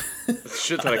 right? It's a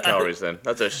shit ton of calories then.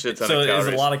 That's a shit ton So of calories.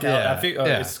 there's a lot of calories. Yeah, I think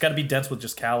yeah. it's got to be dense with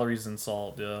just calories and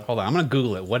salt. Yeah. Hold on, I'm gonna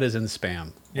Google it. What is in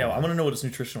Spam? Yeah, well, I want to know what its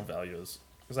nutritional value is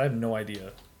because I have no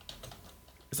idea.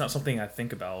 It's not something I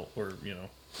think about, or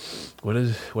What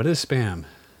is Spam?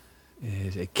 It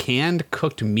is a canned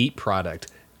cooked meat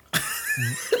product.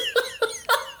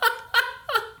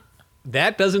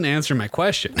 That doesn't answer my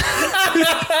question.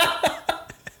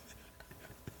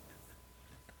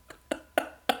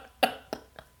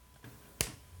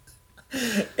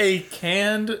 a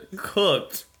canned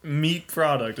cooked meat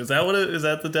product. Is that what it is?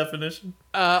 That the definition?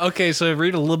 Okay, so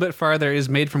read a little bit farther. It is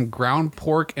made from ground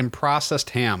pork and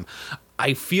processed ham.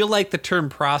 I feel like the term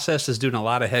processed is doing a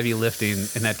lot of heavy lifting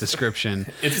in that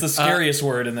description. It's the scariest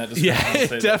word in that description. Yeah, I'll say it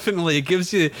that. definitely. It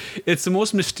gives you. It's the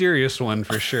most mysterious one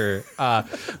for sure.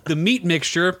 The meat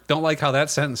mixture. Don't like how that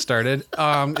sentence started.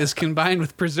 Is combined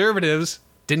with preservatives.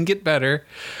 Didn't get better.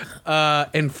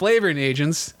 And flavoring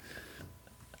agents.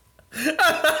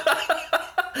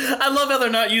 I love how they're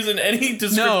not using any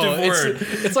descriptive No, word.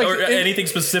 it's like- or anything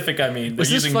specific. I mean, they're Was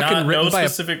this using fucking no written by a-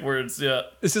 specific words. Yeah.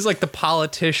 This is like the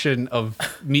politician of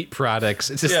meat products.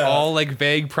 It's just Yeah. all like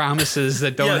vague promises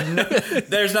that don't. Yeah, no,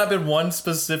 there's not been one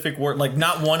specific word, like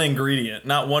not one ingredient,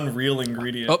 not one real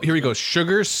ingredient. Oh, here we go.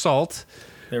 Sugar, salt,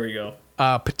 There we go.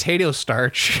 potato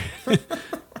starch. I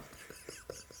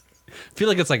feel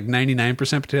like it's like 99%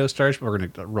 potato starch, but we're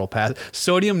gonna roll past it.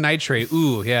 Sodium nitrate.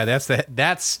 Ooh, yeah, that's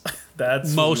That's what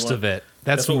most we of want. it.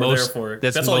 That's what most. we're there for.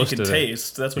 That's all you most can of it.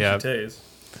 taste. That's what Yeah. you taste.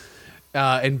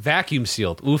 And vacuum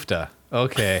sealed. Oofta.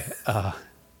 Okay.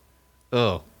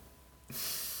 Oh.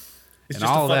 It's And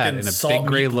all a that fucking in a salt big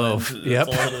gray meat blend. loaf. That's Yep.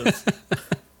 all it is. I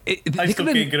They still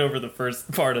could've can't get over the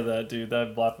first part of that, dude.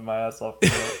 I'm laughing my ass off.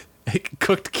 been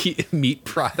cooked meat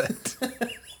product.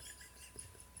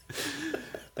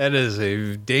 That is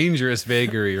a dangerous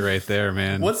vagary right there,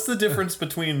 man. What's the difference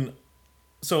between?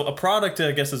 So a product,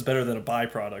 I guess, is better than a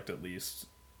byproduct, at least.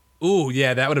 Ooh,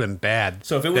 yeah, that would have been bad.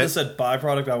 So if it would have said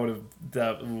byproduct, I would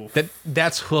have oof.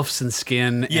 That's hoofs and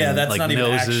skin. Yeah, and that's like not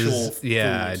even actual actual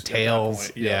yeah, foods at that tails.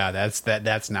 point. Yeah.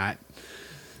 That's not.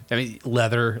 I mean,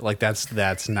 leather. Like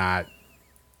that's not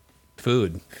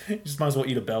food. You just might as well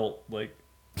eat a belt, like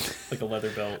a leather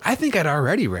belt. I think I'd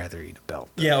already rather eat a belt.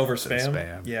 Yeah, over than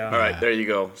spam. Yeah. All right, there you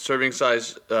go. Serving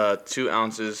size 2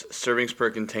 ounces. Servings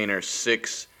per container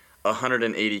 6.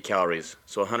 180 calories.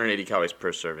 So 180 calories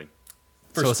per serving.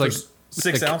 So it's like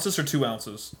 6 ounces or 2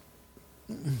 ounces.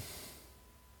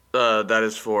 That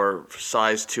is for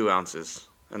size 2 ounces.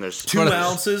 And there's 2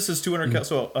 ounces is 200 calories.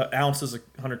 So an ounce is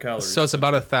 100 calories. So it's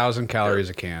about 1,000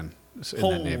 calories a can in that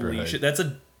Holy neighborhood. shit! That's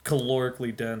a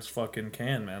calorically dense fucking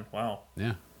can, man. Wow.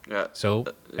 Yeah. Yeah. So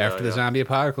after the zombie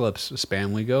apocalypse,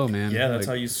 spam we go, man. Yeah, that's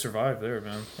like, how you survive there,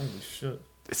 man. Holy shit.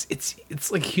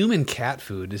 It's like human cat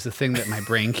food is the thing that my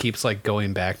brain keeps like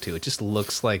going back to. It just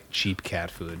looks like cheap cat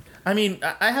food. I mean,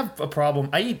 I have a problem.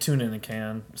 I eat tuna in a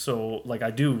can, so like I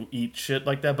do eat shit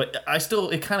like that, but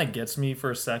it kind of gets me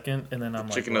for a second, and then I'm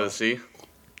like, Chicken of the sea.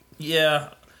 yeah.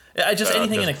 I just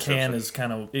anything in a that's can perfect. is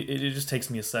kind of it just takes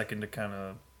me a second to kind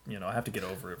of I have to get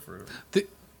over it for.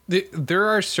 There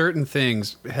are certain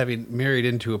things, having married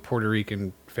into a Puerto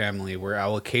Rican family, where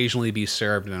I'll occasionally be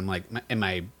served, and I'm like, and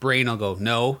my brain will go,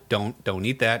 no, don't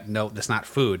eat that. No, that's not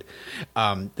food.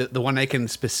 The one I can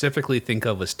specifically think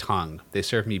of was tongue. They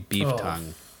served me beef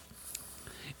tongue,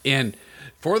 and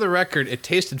for the record, it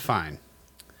tasted fine.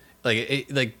 Like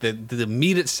the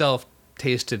meat itself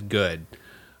tasted good,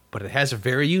 but it has a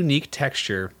very unique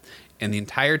texture. And the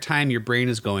entire time your brain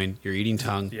is going, you're eating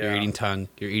tongue, you're eating tongue,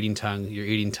 you're eating tongue, you're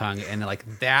eating tongue, and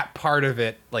like that part of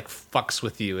it like fucks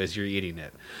with you as you're eating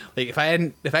it. Like if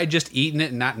I had just eaten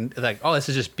it and not like, oh, this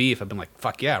is just beef, I've been like,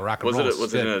 fuck yeah, rock and roll.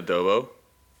 Was it an adobo?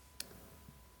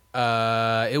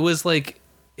 It was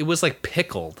like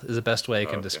pickled is the best way I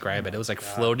can describe it. It was like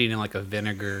floating in like a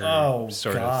vinegar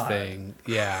sort of thing.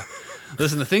 Yeah.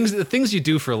 Listen, the things you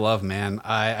do for love, man.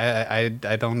 I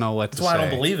don't know what to say. That's why I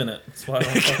don't believe in it. That's why I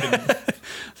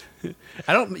don't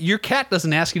fucking. Your cat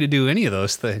doesn't ask you to do any of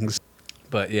those things.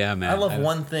 But yeah, man. I love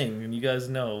one thing, and you guys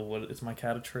know what it's my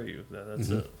cat Atreyu. That's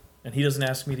it. And he doesn't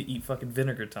ask me to eat fucking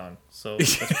vinegar tongue, so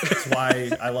that's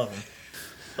why I love him.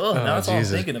 Oh, now that's all I'm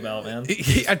thinking about, man.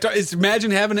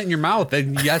 Imagine having it in your mouth.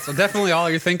 That's definitely all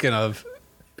you're thinking of.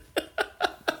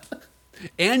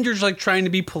 And you're just like trying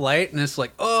to be polite, and it's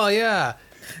like, oh yeah,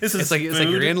 it's like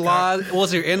your in-laws. Well,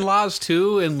 it's your in-laws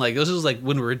too, and like this is like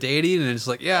when we were dating, and it's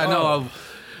like, yeah, no,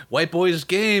 white boy's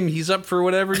game. He's up for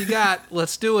whatever you got.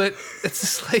 Let's do it. It's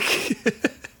just like.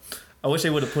 I wish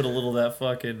they would have put a little of that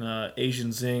fucking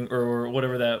Asian zing or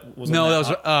whatever that was. No,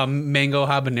 that was mango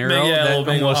habanero. Yeah, a little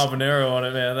mango habanero on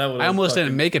it, man. That I almost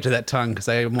didn't make it to that tongue because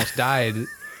I almost died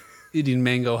eating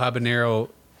mango habanero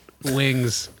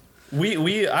wings.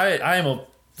 I am a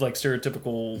like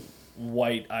stereotypical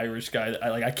white Irish guy.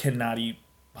 I cannot eat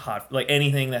hot like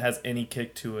anything that has any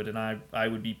kick to it, and I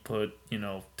would be put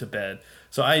to bed.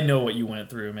 So I know what you went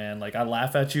through, man. Like I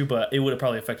laugh at you, but it would have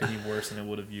probably affected me worse than it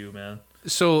would have you, man.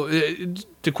 So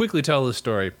to quickly tell the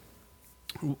story,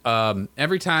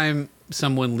 every time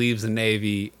someone leaves the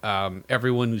Navy,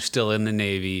 everyone who's still in the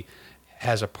Navy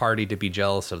has a party to be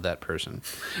jealous of that person.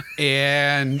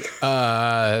 And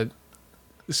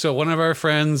so one of our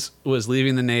friends was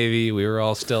leaving the Navy. We were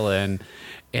all still in.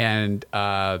 And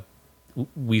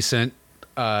we sent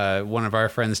one of our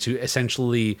friends to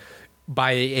essentially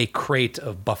buy a crate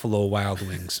of Buffalo Wild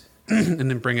Wings and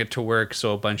then bring it to work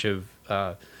so a bunch of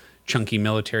chunky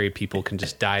military people can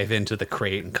just dive into the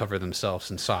crate and cover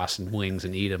themselves in sauce and wings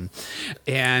and eat them,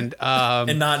 and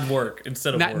not work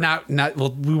instead of not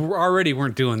well, we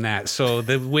weren't doing that, so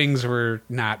the wings were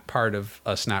not part of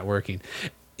us not working.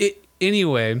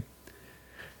 Anyway,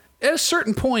 at a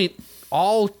certain point,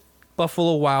 all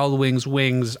Buffalo Wild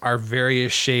wings are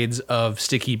various shades of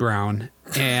sticky brown,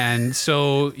 and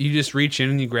so you just reach in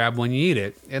and you grab one, you eat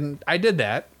it, and I did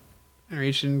that. I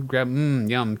reach and grab,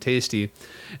 yum, tasty.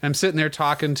 And I'm sitting there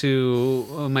talking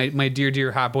to my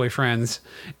dear hot boy friends,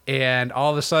 and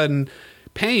all of a sudden,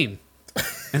 pain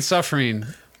and suffering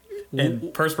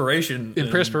and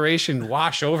perspiration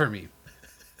wash over me.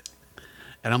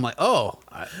 And I'm like, oh.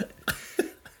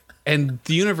 And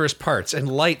the universe parts,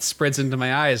 and light spreads into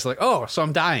my eyes, like, oh, so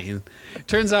I'm dying.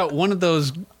 Turns out one of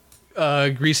those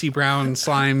greasy brown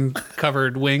slime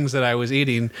covered wings that I was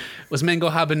eating was mango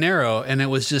habanero, and it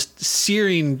was just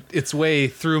searing its way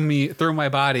through my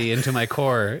body into my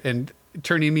core and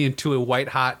turning me into a white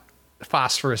hot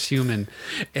phosphorus human,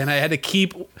 and I had to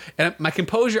keep and my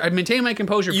composure. I maintained my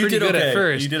composure pretty good at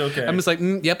first. You did okay. I'm just like,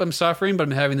 yep, I'm suffering, but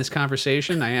I'm having this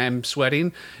conversation. I am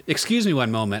sweating. Excuse me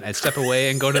one moment. I'd step away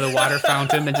and go to the water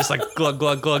fountain and just like glug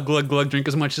glug glug glug glug, drink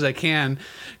as much as I can.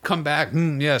 Come back.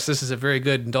 Yes, this is a very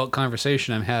good adult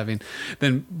conversation I'm having.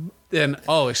 Then,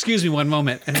 oh, excuse me one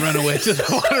moment, and run away to the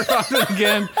water fountain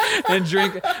again and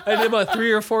drink. I did about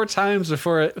 3 or 4 times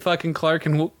before fucking Clark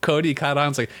and Cody caught on.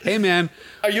 It's like, hey, man.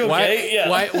 Are you okay? Yeah.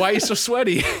 Why are you so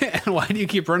sweaty? And why do you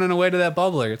keep running away to that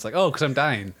bubbler? It's like, oh, because I'm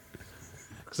dying.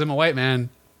 Because I'm a white man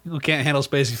who can't handle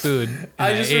spicy food.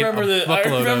 I just remember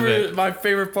my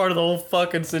favorite part of the whole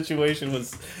fucking situation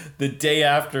was the day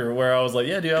after, where I was like,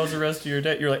 yeah, dude, how was the rest of your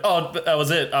day? You're like, oh, that was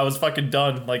it. I was fucking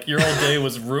done. Like, your whole day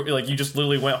was like, you just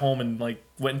literally went home and like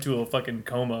went into a fucking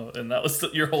coma, and that was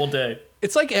your whole day.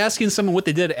 It's like asking someone what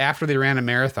they did after they ran a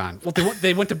marathon. Well,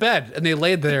 they went to bed and they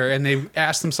laid there and they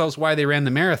asked themselves why they ran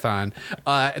the marathon.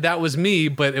 That was me,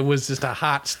 but it was just a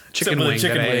hot chicken wing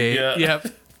that I ate. Yeah. Yep.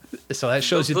 So that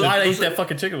shows you. I ate that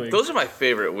fucking chicken wing. Those are my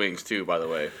favorite wings too, by the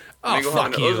way. Oh,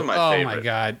 fuck you. Those are my favorite. Oh, my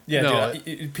God. Yeah, no.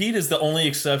 dude, Pete is the only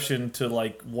exception to,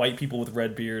 like, white people with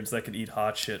red beards that can eat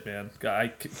hot shit, man.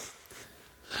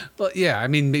 Well, yeah, I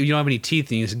mean, you don't have any teeth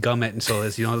and you just gum it, and so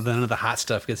as none of the hot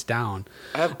stuff gets down.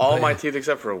 I have all my teeth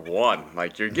except for one.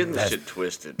 Like, you're getting this shit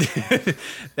twisted.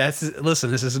 Listen,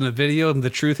 this isn't a video, and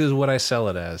the truth is what I sell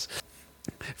it as.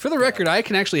 For the record, I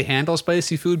can actually handle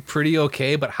spicy food pretty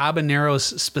okay, but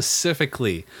habaneros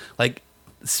specifically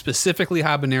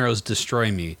habaneros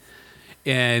destroy me.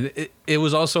 And it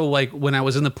was also like when I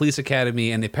was in the police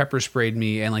academy and they pepper sprayed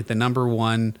me, and like the number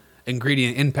one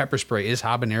ingredient in pepper spray is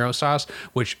habanero sauce,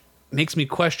 which makes me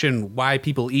question why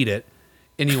people eat it.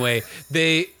 Anyway,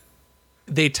 they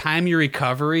time your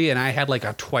recovery, and I had like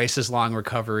a twice as long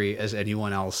recovery as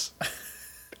anyone else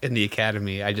in the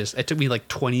academy. It took me like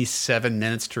 27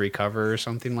 minutes to recover or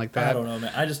something like that. I don't know,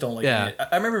 man. I just don't like it.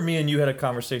 I remember me and you had a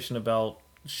conversation about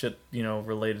shit,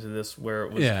 related to this, where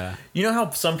it was, you know how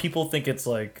some people think it's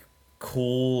like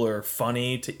cool or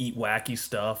funny to eat wacky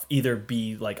stuff, either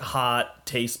be like hot,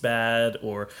 taste bad,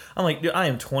 or I'm like, dude, I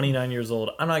am 29 years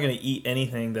old. I'm not going to eat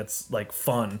anything that's like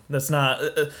fun. That's not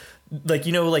like,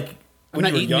 like, I'm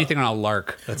not eating anything on a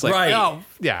lark. That's like, right. Oh,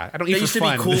 yeah, I don't eat that for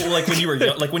fun. Used to be cool, like when you were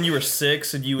like when you were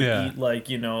 6 and you would eat like,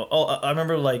 I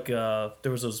remember like there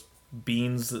was those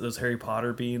beans, those Harry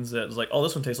Potter beans that was like, oh,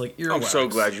 this one tastes like earwax. I'm so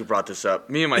glad you brought this up.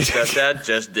 Me and my stepdad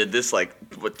just did this like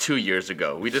 2 years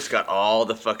ago. We just got all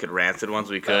the fucking rancid ones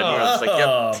we could. And we were just like,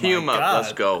 yep, team them up,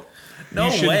 let's go. No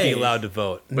you shouldn't way. be allowed to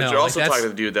vote. But you're also talking to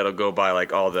the dude that'll go buy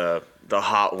like all the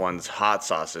hot ones, hot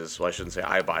sauces. Well, I shouldn't say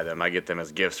I buy them. I get them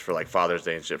as gifts for like Father's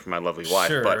Day and shit for my lovely wife.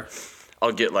 Sure. But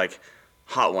I'll get like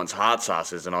hot ones, hot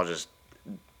sauces, and I'll just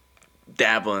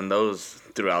dabble in those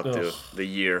throughout the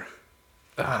year.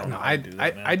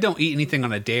 I don't eat anything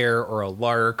on a dare or a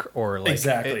lark or like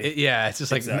exactly. It's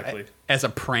just like as a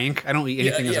prank. I don't eat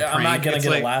anything as a prank. I'm not gonna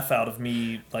get a laugh out of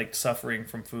me like suffering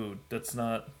from food. That's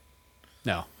not.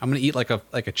 No, I'm gonna eat like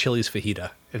a Chili's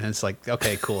fajita, and it's like,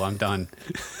 okay, cool, I'm done.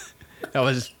 That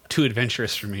was too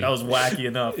adventurous for me. That was wacky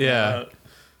enough. Yeah.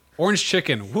 Orange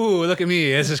chicken. Woo! Look at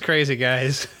me. This is crazy,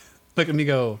 guys. Look at me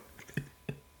go.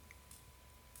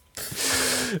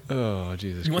 Oh,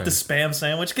 Jesus You want the Spam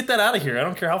sandwich? Get that out of here. I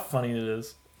don't care how funny it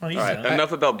is. All right,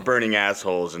 enough about burning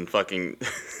assholes and fucking...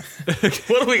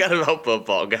 What do we got about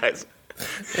football, guys?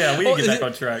 Yeah, we need to get back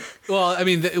on track. Well, I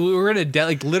mean, we were in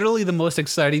a literally the most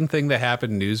exciting thing that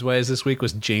happened news-wise this week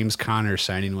was James Conner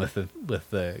signing with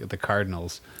the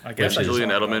Cardinals. I guess Julian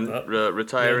Edelman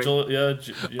retiring. Yeah.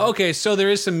 Okay, so there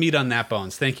is some meat on that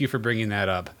bones. Thank you for bringing that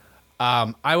up.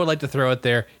 I would like to throw it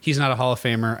there. He's not a Hall of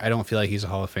Famer. I don't feel like he's a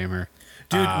Hall of Famer.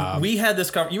 Dude, we had this.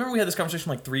 You remember we had this conversation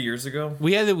like 3 years ago?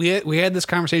 We had this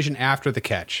conversation after the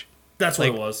catch. That's what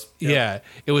it was. Yeah,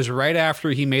 it was right after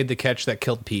he made the catch that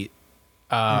killed Pete.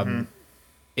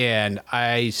 And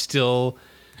I still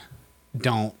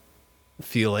don't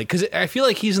feel like, because I feel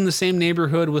like he's in the same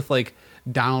neighborhood with like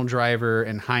Donald Driver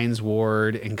and Hines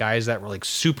Ward and guys that were like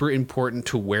super important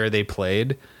to where they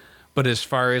played. But as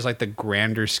far as like the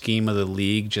grander scheme of the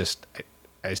league,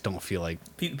 I just don't feel like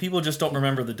people just don't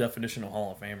remember the definition of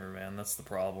Hall of Famer, man. That's the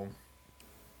problem.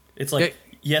 It's like,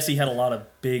 yes, he had a lot of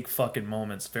big fucking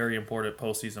moments, very important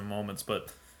postseason moments,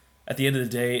 but at the end of the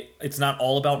day, it's not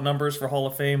all about numbers for Hall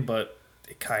of Fame, but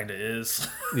it kind of is.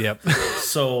 Yep.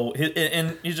 So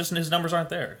his numbers aren't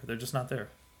there. They're just not there.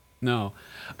 No,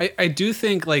 I do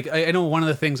think like I know one of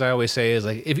the things I always say is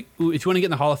like if you want to get in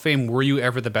the Hall of Fame, were you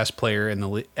ever the best player in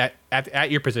the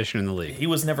at your position in the league? He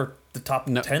was never the top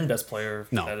 10 best player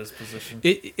No. at his position.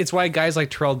 It's why guys like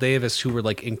Terrell Davis, who were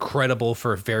like incredible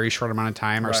for a very short amount of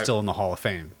time, are Right. still in the Hall of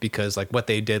Fame because like what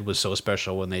they did was so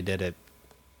special when they did it.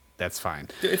 That's fine.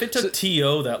 Dude, if it took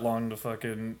T.O. that long to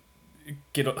fucking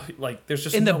get like, there's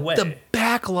just And no way. the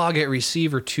backlog at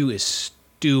receiver too is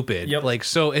stupid. Yep. Like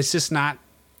so, it's just not.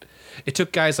 It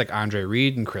took guys like Andre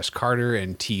Reed and Chris Carter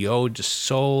and T.O. just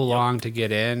so long to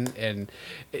get in, and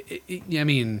I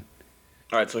mean,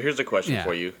 All right, so here's a question Yeah.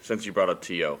 for you, since you brought up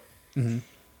T.O. Mm-hmm.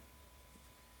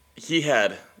 He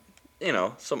had,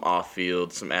 some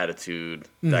off-field, some attitude,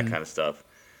 that kind of stuff.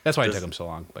 that's why it Does- took him so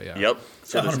long. But yeah, Yep.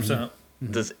 So Yeah, 100%.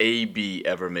 does AB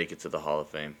ever make it to the Hall of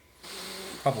Fame?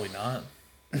 Probably not.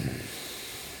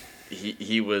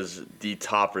 He was the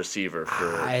top receiver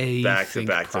for I think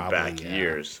back-to-back probably, yeah.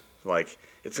 years. Like,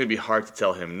 it's going to be hard to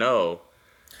tell him no.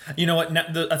 You know what?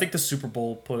 I think the Super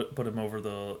Bowl put him over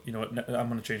the. You know what? I'm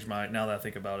going to change my. Now that I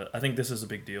think about it, I think this is a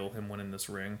big deal. Him winning this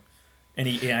ring, and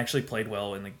he actually played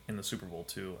well in the Super Bowl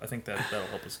too. I think that'll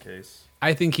help his case.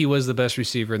 I think he was the best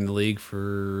receiver in the league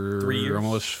for 3 years?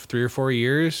 almost 3 or 4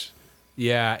 years.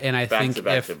 Yeah, and I think if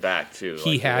Back-to-back, too.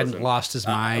 he Like, it hadn't wasn't- lost his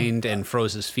mind and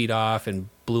froze his feet off and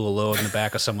blew a load in the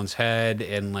back of someone's head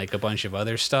and like a bunch of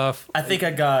other stuff. I think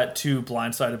I got too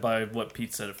blindsided by what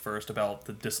Pete said at first about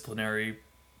the disciplinary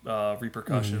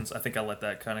repercussions. I think I let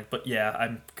that kind of. But yeah,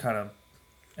 I'm kind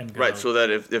of. Right, so that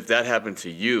if that happened to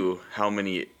you, how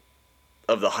many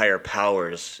of the higher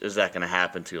powers is that going to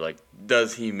happen to? Like,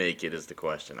 does he make it is the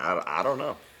question. I don't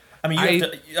know. I mean,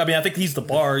 I think he's the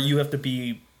bar. You have to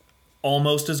be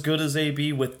almost as good as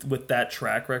AB with that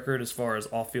track record as far as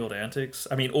off-field antics.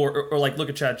 I mean, or like look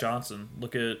at Chad Johnson,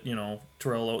 look at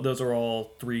Terrell. Those are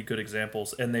all 3 good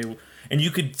examples, and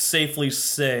you could safely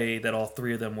say that all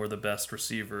 3 of them were the best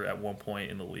receiver at one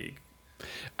point in the league.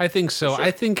 I think so. Sure.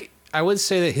 I think I would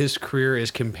say that his career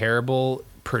is comparable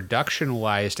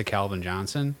production-wise to Calvin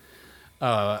Johnson.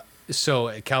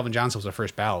 So Calvin Johnson was the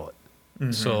first ballot.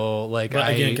 Mm-hmm. So like,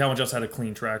 But again, Calvin Johnson had a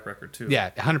clean track record too.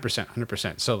 Yeah,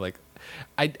 100%. So like,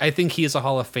 I think he is a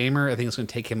Hall of Famer. I think it's going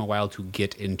to take him a while to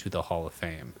get into the Hall of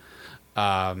Fame.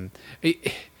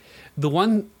 The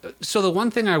one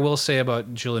thing I will say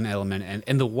about Julian Edelman,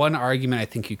 and the one argument I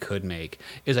think you could make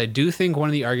is I do think one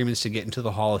of the arguments to get into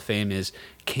the Hall of Fame is,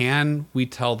 can we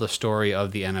tell the story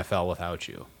of the NFL without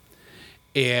you?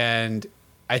 And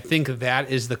I think that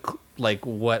is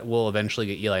what will eventually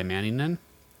get Eli Manning in.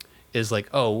 Is like,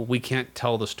 oh, we can't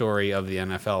tell the story of the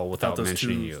NFL without those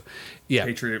mentioning 2 you. Yeah.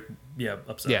 Patriot,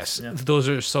 upsets. Yes. Yeah. Those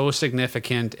are so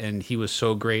significant, and he was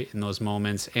so great in those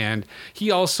moments. And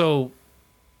he also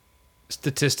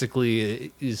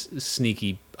statistically is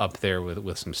sneaky up there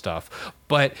with some stuff.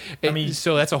 But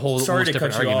so that's a whole Sorry to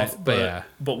different cut you argument. off, but yeah.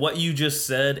 but what you just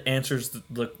said answers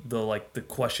the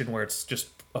question where it's just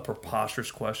a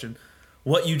preposterous question.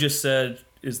 What you just said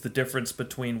is the difference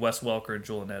between Wes Welker and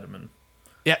Julian Edelman.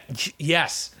 Yeah.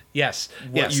 Yes.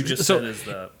 What you just said is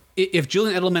that if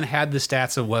Julian Edelman had the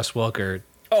stats of Wes Welker,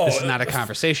 this is not a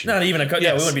conversation. Not even we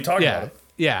wouldn't be talking about it.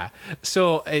 Yeah.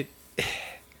 So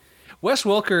Wes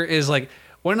Welker is like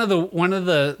one of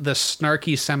the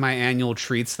snarky semi-annual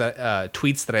tweets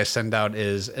that I send out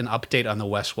is an update on the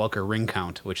Wes Welker ring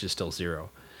count, which is still 0,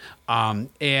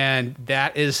 and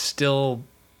that is still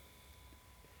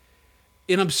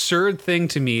an absurd thing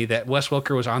to me that Wes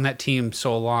Welker was on that team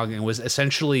so long and was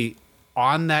essentially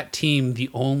on that team the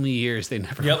only years they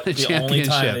never won a championship. The only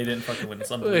time they didn't fucking win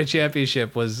something. A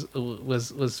championship was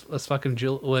Wes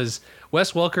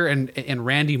Welker and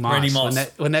Randy Moss. Randy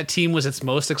Moss. When that team was its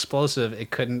most explosive, it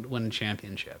couldn't win a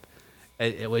championship,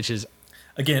 which is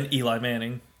again Eli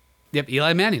Manning. Yep,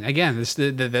 Eli Manning again. This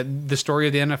the story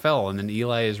of the NFL, and then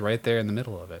Eli is right there in the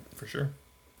middle of it for sure.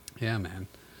 Yeah, man,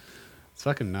 it's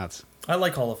fucking nuts. I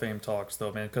like Hall of Fame talks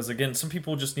though, man, because again, some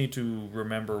people just need to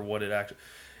remember what it actually.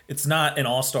 It's not an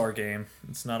all-star game.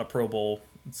 It's not a Pro Bowl.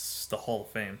 It's the Hall of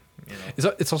Fame.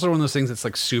 It's also one of those things that's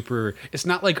like super. It's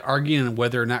not like arguing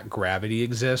whether or not gravity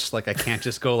exists. Like I can't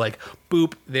just go like,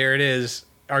 boop, there it is.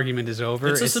 Argument is over.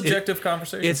 It's a subjective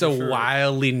conversation. It's a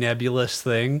wildly nebulous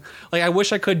thing. Like I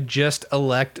wish I could just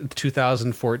elect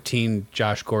 2014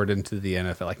 Josh Gordon to the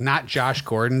NFL. Like not Josh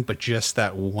Gordon, but just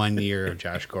that 1 year of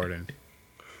Josh Gordon.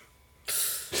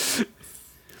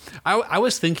 I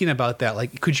was thinking about that.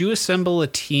 Like, could you assemble a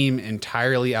team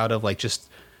entirely out of like just?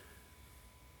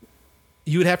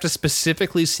 You would have to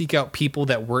specifically seek out people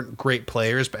that weren't great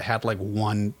players but had like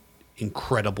one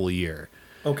incredible year.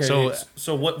 Okay,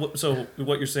 so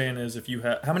what you're saying is if you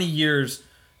have how many years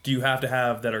do you have to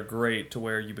have that are great to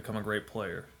where you become a great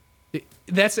player?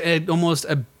 That's almost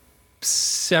a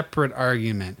separate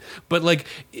argument, but like,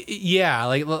 yeah,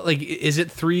 like is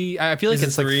it 3? I feel like Is it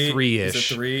it's like 3-ish.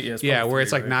 Is it 3? Yeah, it's Yeah, probably where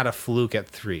it's 3, like right? not a fluke at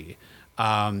 3.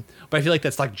 But I feel like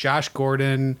that's like Josh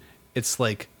Gordon. It's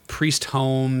like Priest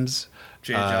Holmes,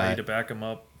 Jay Ajayi to back him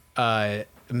up. Matt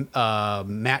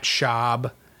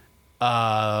Schaub.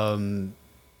 Oh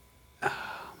my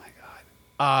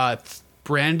God.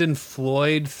 Brandon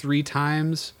Floyd 3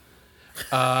 times.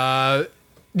 That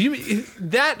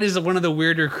is one of the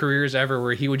weirder careers ever,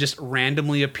 where he would just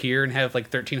randomly appear and have like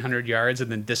 1,300 yards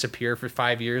and then disappear for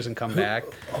 5 years and come back.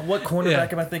 What cornerback Yeah.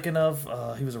 am I thinking of?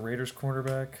 He was a Raiders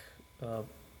cornerback. Namdi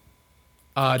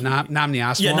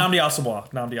Asmal. Yeah, Nnamdi Asomugha.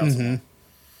 Nnamdi Asomugha.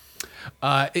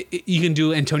 You can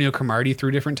do Antonio Cromartie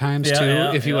 3 different times Yeah, too,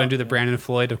 yeah, if you yeah, want to do the Brandon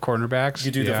Floyd of cornerbacks.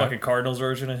 You could do the Yeah. fucking Cardinals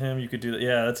version of him. You could do that.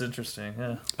 Yeah, that's interesting.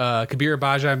 Yeah. Kabir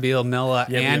Bajan, Bill Milla,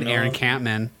 Yeah, and Bill Aaron Milla.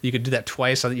 Campman. You could do that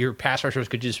twice. Your pass rushers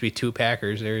could just be 2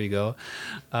 Packers. There you go.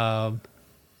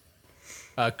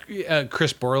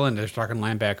 Chris Borland, there's talking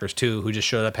linebackers too, who just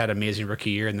showed up, had an amazing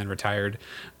rookie year, and then retired.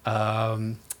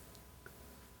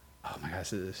 Oh my gosh,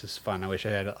 this is fun. I wish I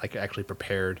had like actually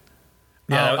prepared.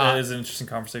 Yeah, that is an interesting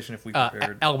conversation if we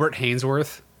prepared. Albert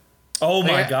Hainsworth. Oh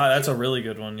my Yeah. God, that's a really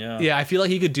good one. Yeah. Yeah, I feel like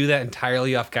he could do that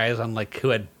entirely off guys on like who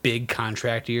had big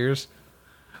contract years.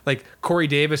 Like Corey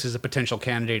Davis is a potential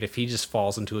candidate if he just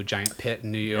falls into a giant pit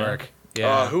in New York.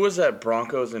 Yeah. Who was that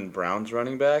Broncos and Browns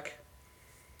running back?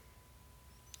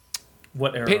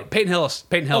 What era? Peyton Hillis.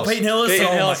 Peyton Hillis. Oh, Peyton Hillis. Peyton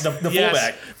Oh, Hillis. the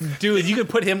Yes. fullback. Dude, you could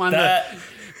put him on That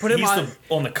put him he's on.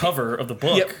 on the cover of the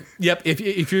book. Yep.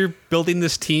 If you're building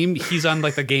this team, he's on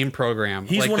like the game program.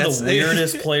 He's like, one of that's- the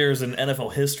weirdest players in NFL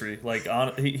history. Like,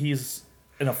 he's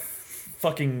in a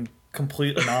fucking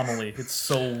complete anomaly. It's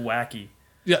so wacky.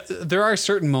 Yeah, there are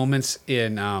certain moments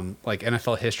in like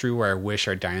NFL history where I wish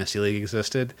our dynasty league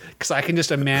existed, because I can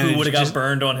just imagine Who would have got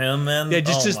burned on him, man? Yeah,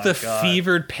 just Oh the my God.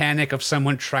 fevered panic of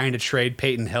someone trying to trade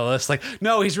Peyton Hillis. Like,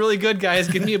 no, he's really good, guys.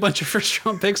 Give me a bunch of first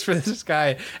round picks for this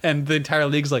guy. And the entire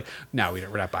league's like, no,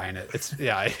 we're not buying it. It's you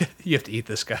have to eat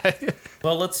this guy.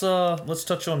 Well, let's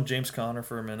touch on James Conner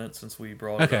for a minute since we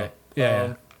brought it Okay. up.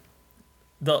 Yeah.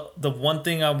 The one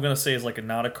thing I'm gonna say is like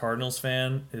not a Cardinals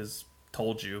fan is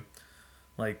told you.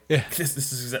 Like Yeah. this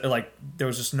is like there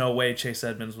was just no way Chase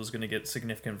Edmonds was going to get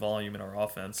significant volume in our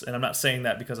offense, and I'm not saying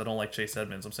that because I don't like Chase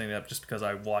Edmonds. I'm saying that just because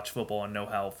I watch football and know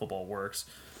how football works.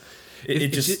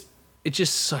 It's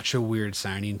just such a weird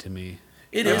signing to me.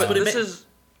 It Yeah, is, but but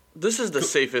this is the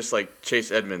safest like Chase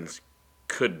Edmonds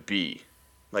could be,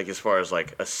 like as far as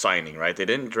like a signing, right? They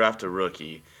didn't draft a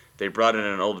rookie. They brought in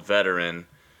an old veteran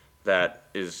that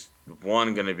is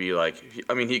going to be like.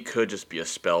 He could just be a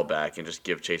spell back and just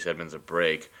give Chase Edmonds a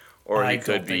break, or I he don't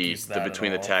could think be he's the that at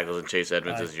between the all. tackles and Chase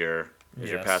Edmonds is your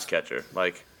Yes. pass catcher.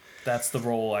 Like that's the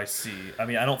role I see. I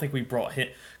mean, I don't think we brought him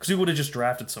because we would have just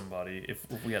drafted somebody if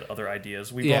we had other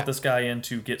ideas. We Yeah. brought this guy in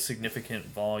to get significant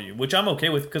volume, which I'm okay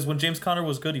with because when James Conner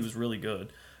was good, he was really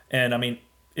good. And I mean,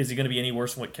 is he going to be any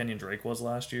worse than what Kenyon Drake was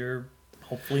last year?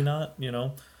 Hopefully not. You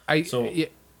know.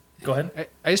 Go ahead.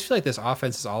 I just feel like this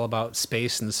offense is all about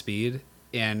space and speed,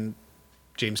 and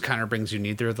James Conner brings you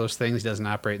neither of those things. He doesn't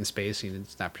operate in space.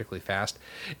 He's not particularly fast.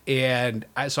 And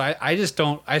I just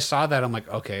don't. I saw that. I'm like,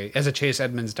 okay. As a Chase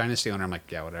Edmonds dynasty owner, I'm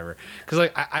like, yeah, whatever. Because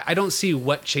like I don't see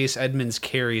what Chase Edmonds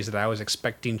carries that I was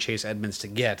expecting Chase Edmonds to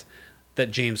get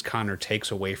that James Conner takes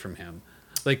away from him.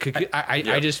 Like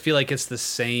I just feel like it's the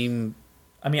same.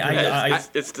 I mean,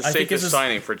 it's the I think safest it's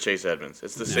signing for Chase Edmonds.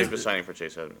 It's the safest signing for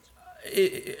Chase Edmonds.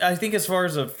 I think as far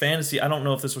as a fantasy, I don't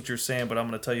know if this is what you're saying, but I'm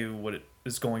going to tell you what it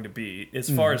is going to be. As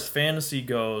far as fantasy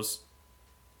goes,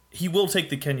 he will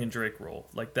take the Kenyon Drake role.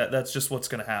 Like that. That's just what's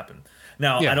going to happen.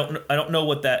 Now, Yeah. I don't know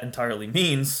what that entirely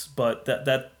means, but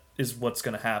that is what's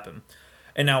going to happen.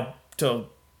 And now to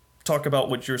talk about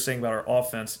what you're saying about our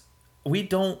offense, we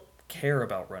don't care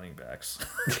about running backs.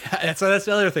 that's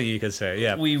the other thing you could say.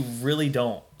 Yeah. We really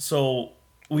don't. So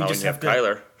we Now just when you have to.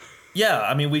 Kyler. Yeah,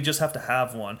 I mean, we just have to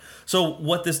have one. So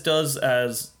what this does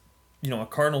as, a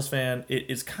Cardinals fan, it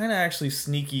is kind of actually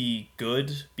sneaky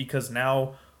good because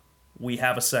now we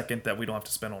have a second that we don't have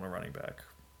to spend on a running back.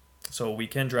 So we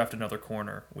can draft another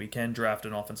corner. We can draft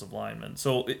an offensive lineman.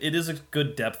 So it is a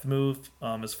good depth move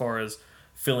as far as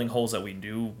filling holes that we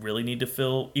do really need to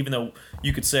fill, even though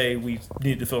you could say we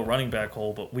need to fill a running back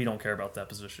hole, but we don't care about that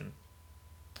position.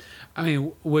 I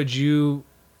mean, would you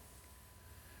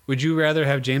rather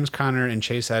have James Conner and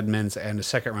Chase Edmonds and a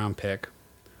second round pick,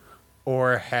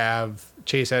 or have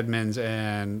Chase Edmonds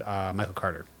and Michael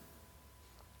Carter?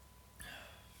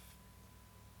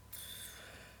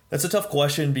 That's a tough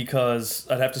question because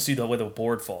I'd have to see the way the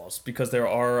board falls, because there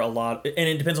are a lot, and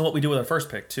it depends on what we do with our first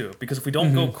pick too. Because if we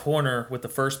don't go corner with the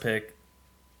first pick,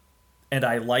 and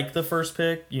I like the first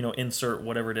pick, insert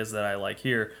whatever it is that I like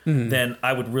here, then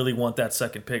I would really want that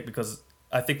second pick, because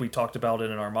I think we talked about it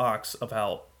in our mocks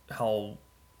about how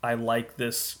I like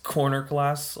this corner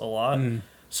class a lot.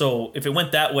 So if it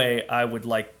went that way, I would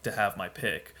like to have my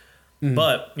pick.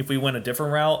 But if we went a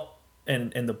different route,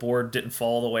 and the board didn't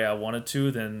fall the way I wanted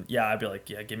to, then yeah, I'd be like,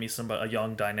 yeah, give me a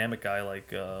young dynamic guy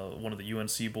like one of the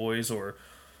UNC boys, or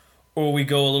we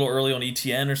go a little early on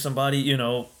ETN or somebody,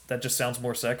 that just sounds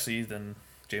more sexy than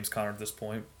James Conner at this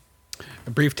point.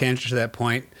 A brief tangent to that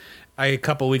point. I, a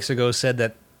couple weeks ago, said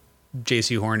that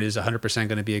J.C. Horn is 100%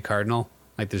 going to be a Cardinal.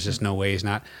 Like, there's just no way he's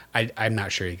not. I'm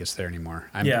not sure he gets there anymore.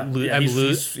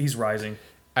 He's rising.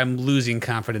 I'm losing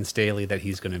confidence daily that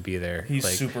he's going to be there. He's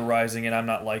super rising, and I'm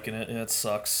not liking it, and it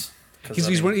sucks.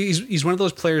 He's one of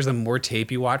those players. The more tape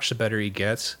you watch, the better he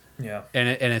gets. Yeah,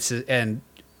 and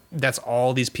that's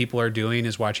all these people are doing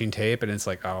is watching tape, and it's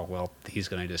like, oh well, he's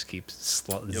going to just keep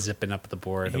zipping up the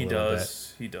board. He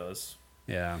does.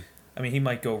 Yeah. I mean, he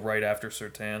might go right after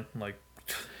Surtain. Like,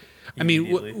 I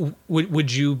mean,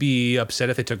 would you be upset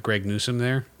if they took Greg Newsome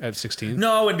there at 16?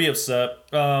 No, I wouldn't be upset.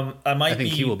 I think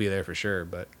he will be there for sure,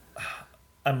 but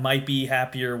I might be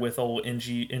happier with old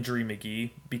injury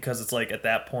McGee, because it's like at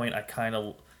that point I kind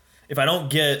of, if I don't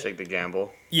get, take the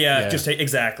gamble. Yeah, just take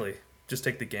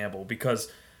the gamble,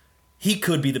 because he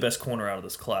could be the best corner out of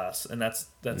this class, and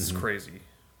that's crazy.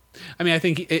 I mean, I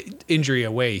think injury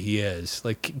away, he is.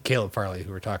 Like Caleb Farley,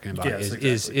 who we're talking about, is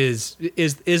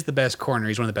the best corner.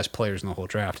 He's one of the best players in the whole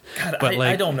draft. God, but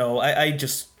I don't know. I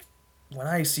just, when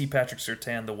I see Patrick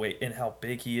Surtain, the way and how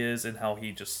big he is, and how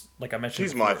he just, like I mentioned,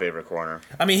 he's my favorite corner.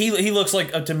 I mean, he looks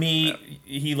like, to me,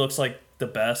 he looks like the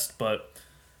best, but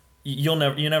you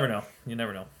never know. You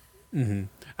never know. Mm-hmm.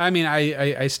 I mean,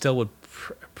 I still would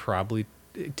probably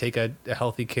take a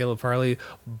healthy Caleb Farley,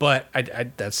 but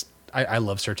I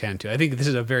love Surtain too. I think this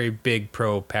is a very big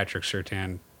pro Patrick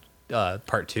Surtain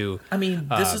part 2. I mean,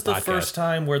 this is the first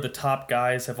time where the top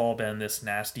guys have all been this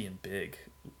nasty and big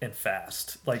and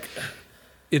fast. Like,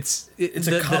 it's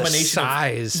a combination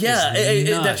the size.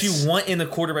 That you want in the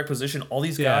quarterback position. All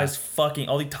these guys,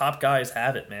 all the top guys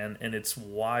have it, man, and it's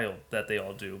wild that they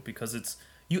all do, because it's,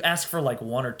 you ask for like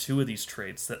one or two of these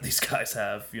traits that these guys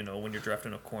have, when you're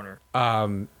drafting a corner.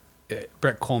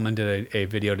 Brett Coleman did a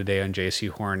video today on J.C.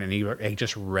 Horn, and he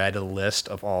just read a list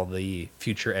of all the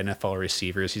future NFL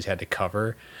receivers he's had to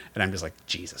cover, and I'm just like,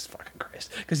 Jesus fucking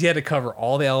Christ, because he had to cover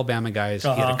all the Alabama guys. He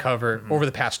had to cover over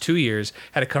the past 2 years,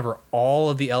 had to cover all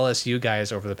of the LSU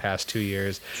guys over the past 2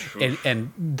 years,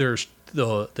 and there's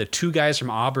the 2 guys from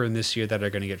Auburn this year that are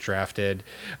going to get drafted,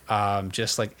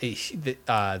 just like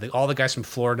all the guys from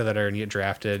Florida that are going to get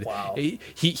drafted. Wow.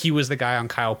 He was the guy on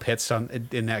Kyle Pitts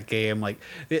in that game. Like,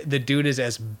 the dude is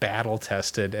as battle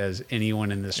tested as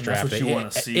anyone in this draft. That's what you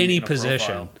want to see any in a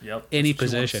position. Yep, any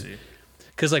position.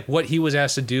 Because like what he was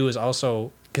asked to do is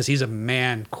also, because he's a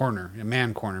man corner.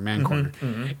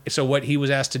 So what he was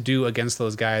asked to do against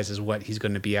those guys is what he's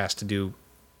going to be asked to do,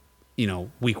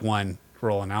 week 1.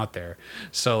 Rolling out there.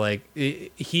 So like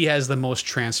he has the most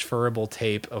transferable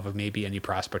tape of maybe any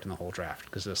prospect in the whole draft,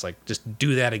 because it's like, just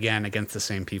do that again against the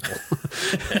same people.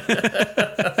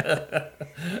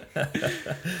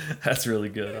 That's really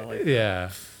good. I like that. Yeah.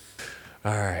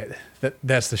 All right.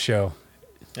 That's the show.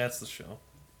 That's the show.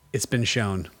 It's been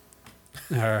shown.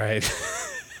 All right.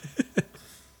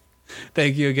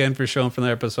 Thank you again for showing for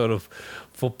another episode of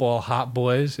Football Hot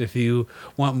Boys. If you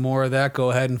want more of that,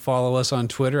 go ahead and follow us on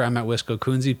Twitter. I'm at Wisco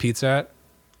Kunze. Pete's at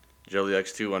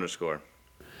JoelyX2_.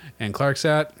 And Clark's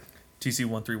at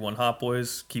TC131 Hot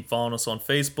Boys. Keep following us on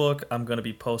Facebook. I'm going to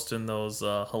be posting those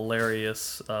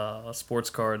hilarious sports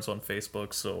cards on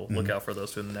Facebook, so look out for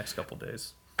those in the next couple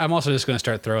days. I'm also just going to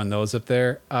start throwing those up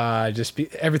there.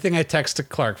 Everything I text to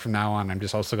Clark from now on, I'm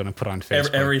just also going to put on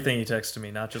Facebook. Everything he texts to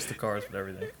me, not just the cards, but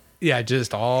everything. Yeah,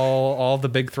 just all the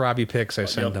big throbby picks I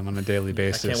send them on a daily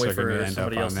basis. I can't wait for end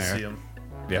somebody up else on there. to see them.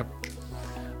 Yep.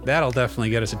 That'll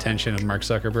definitely get us attention of Mark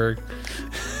Zuckerberg.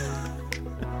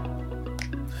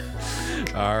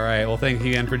 All right. Well, thank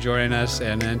you again for joining us.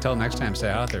 And until next time, stay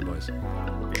out there, boys.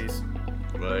 Peace.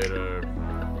 Later.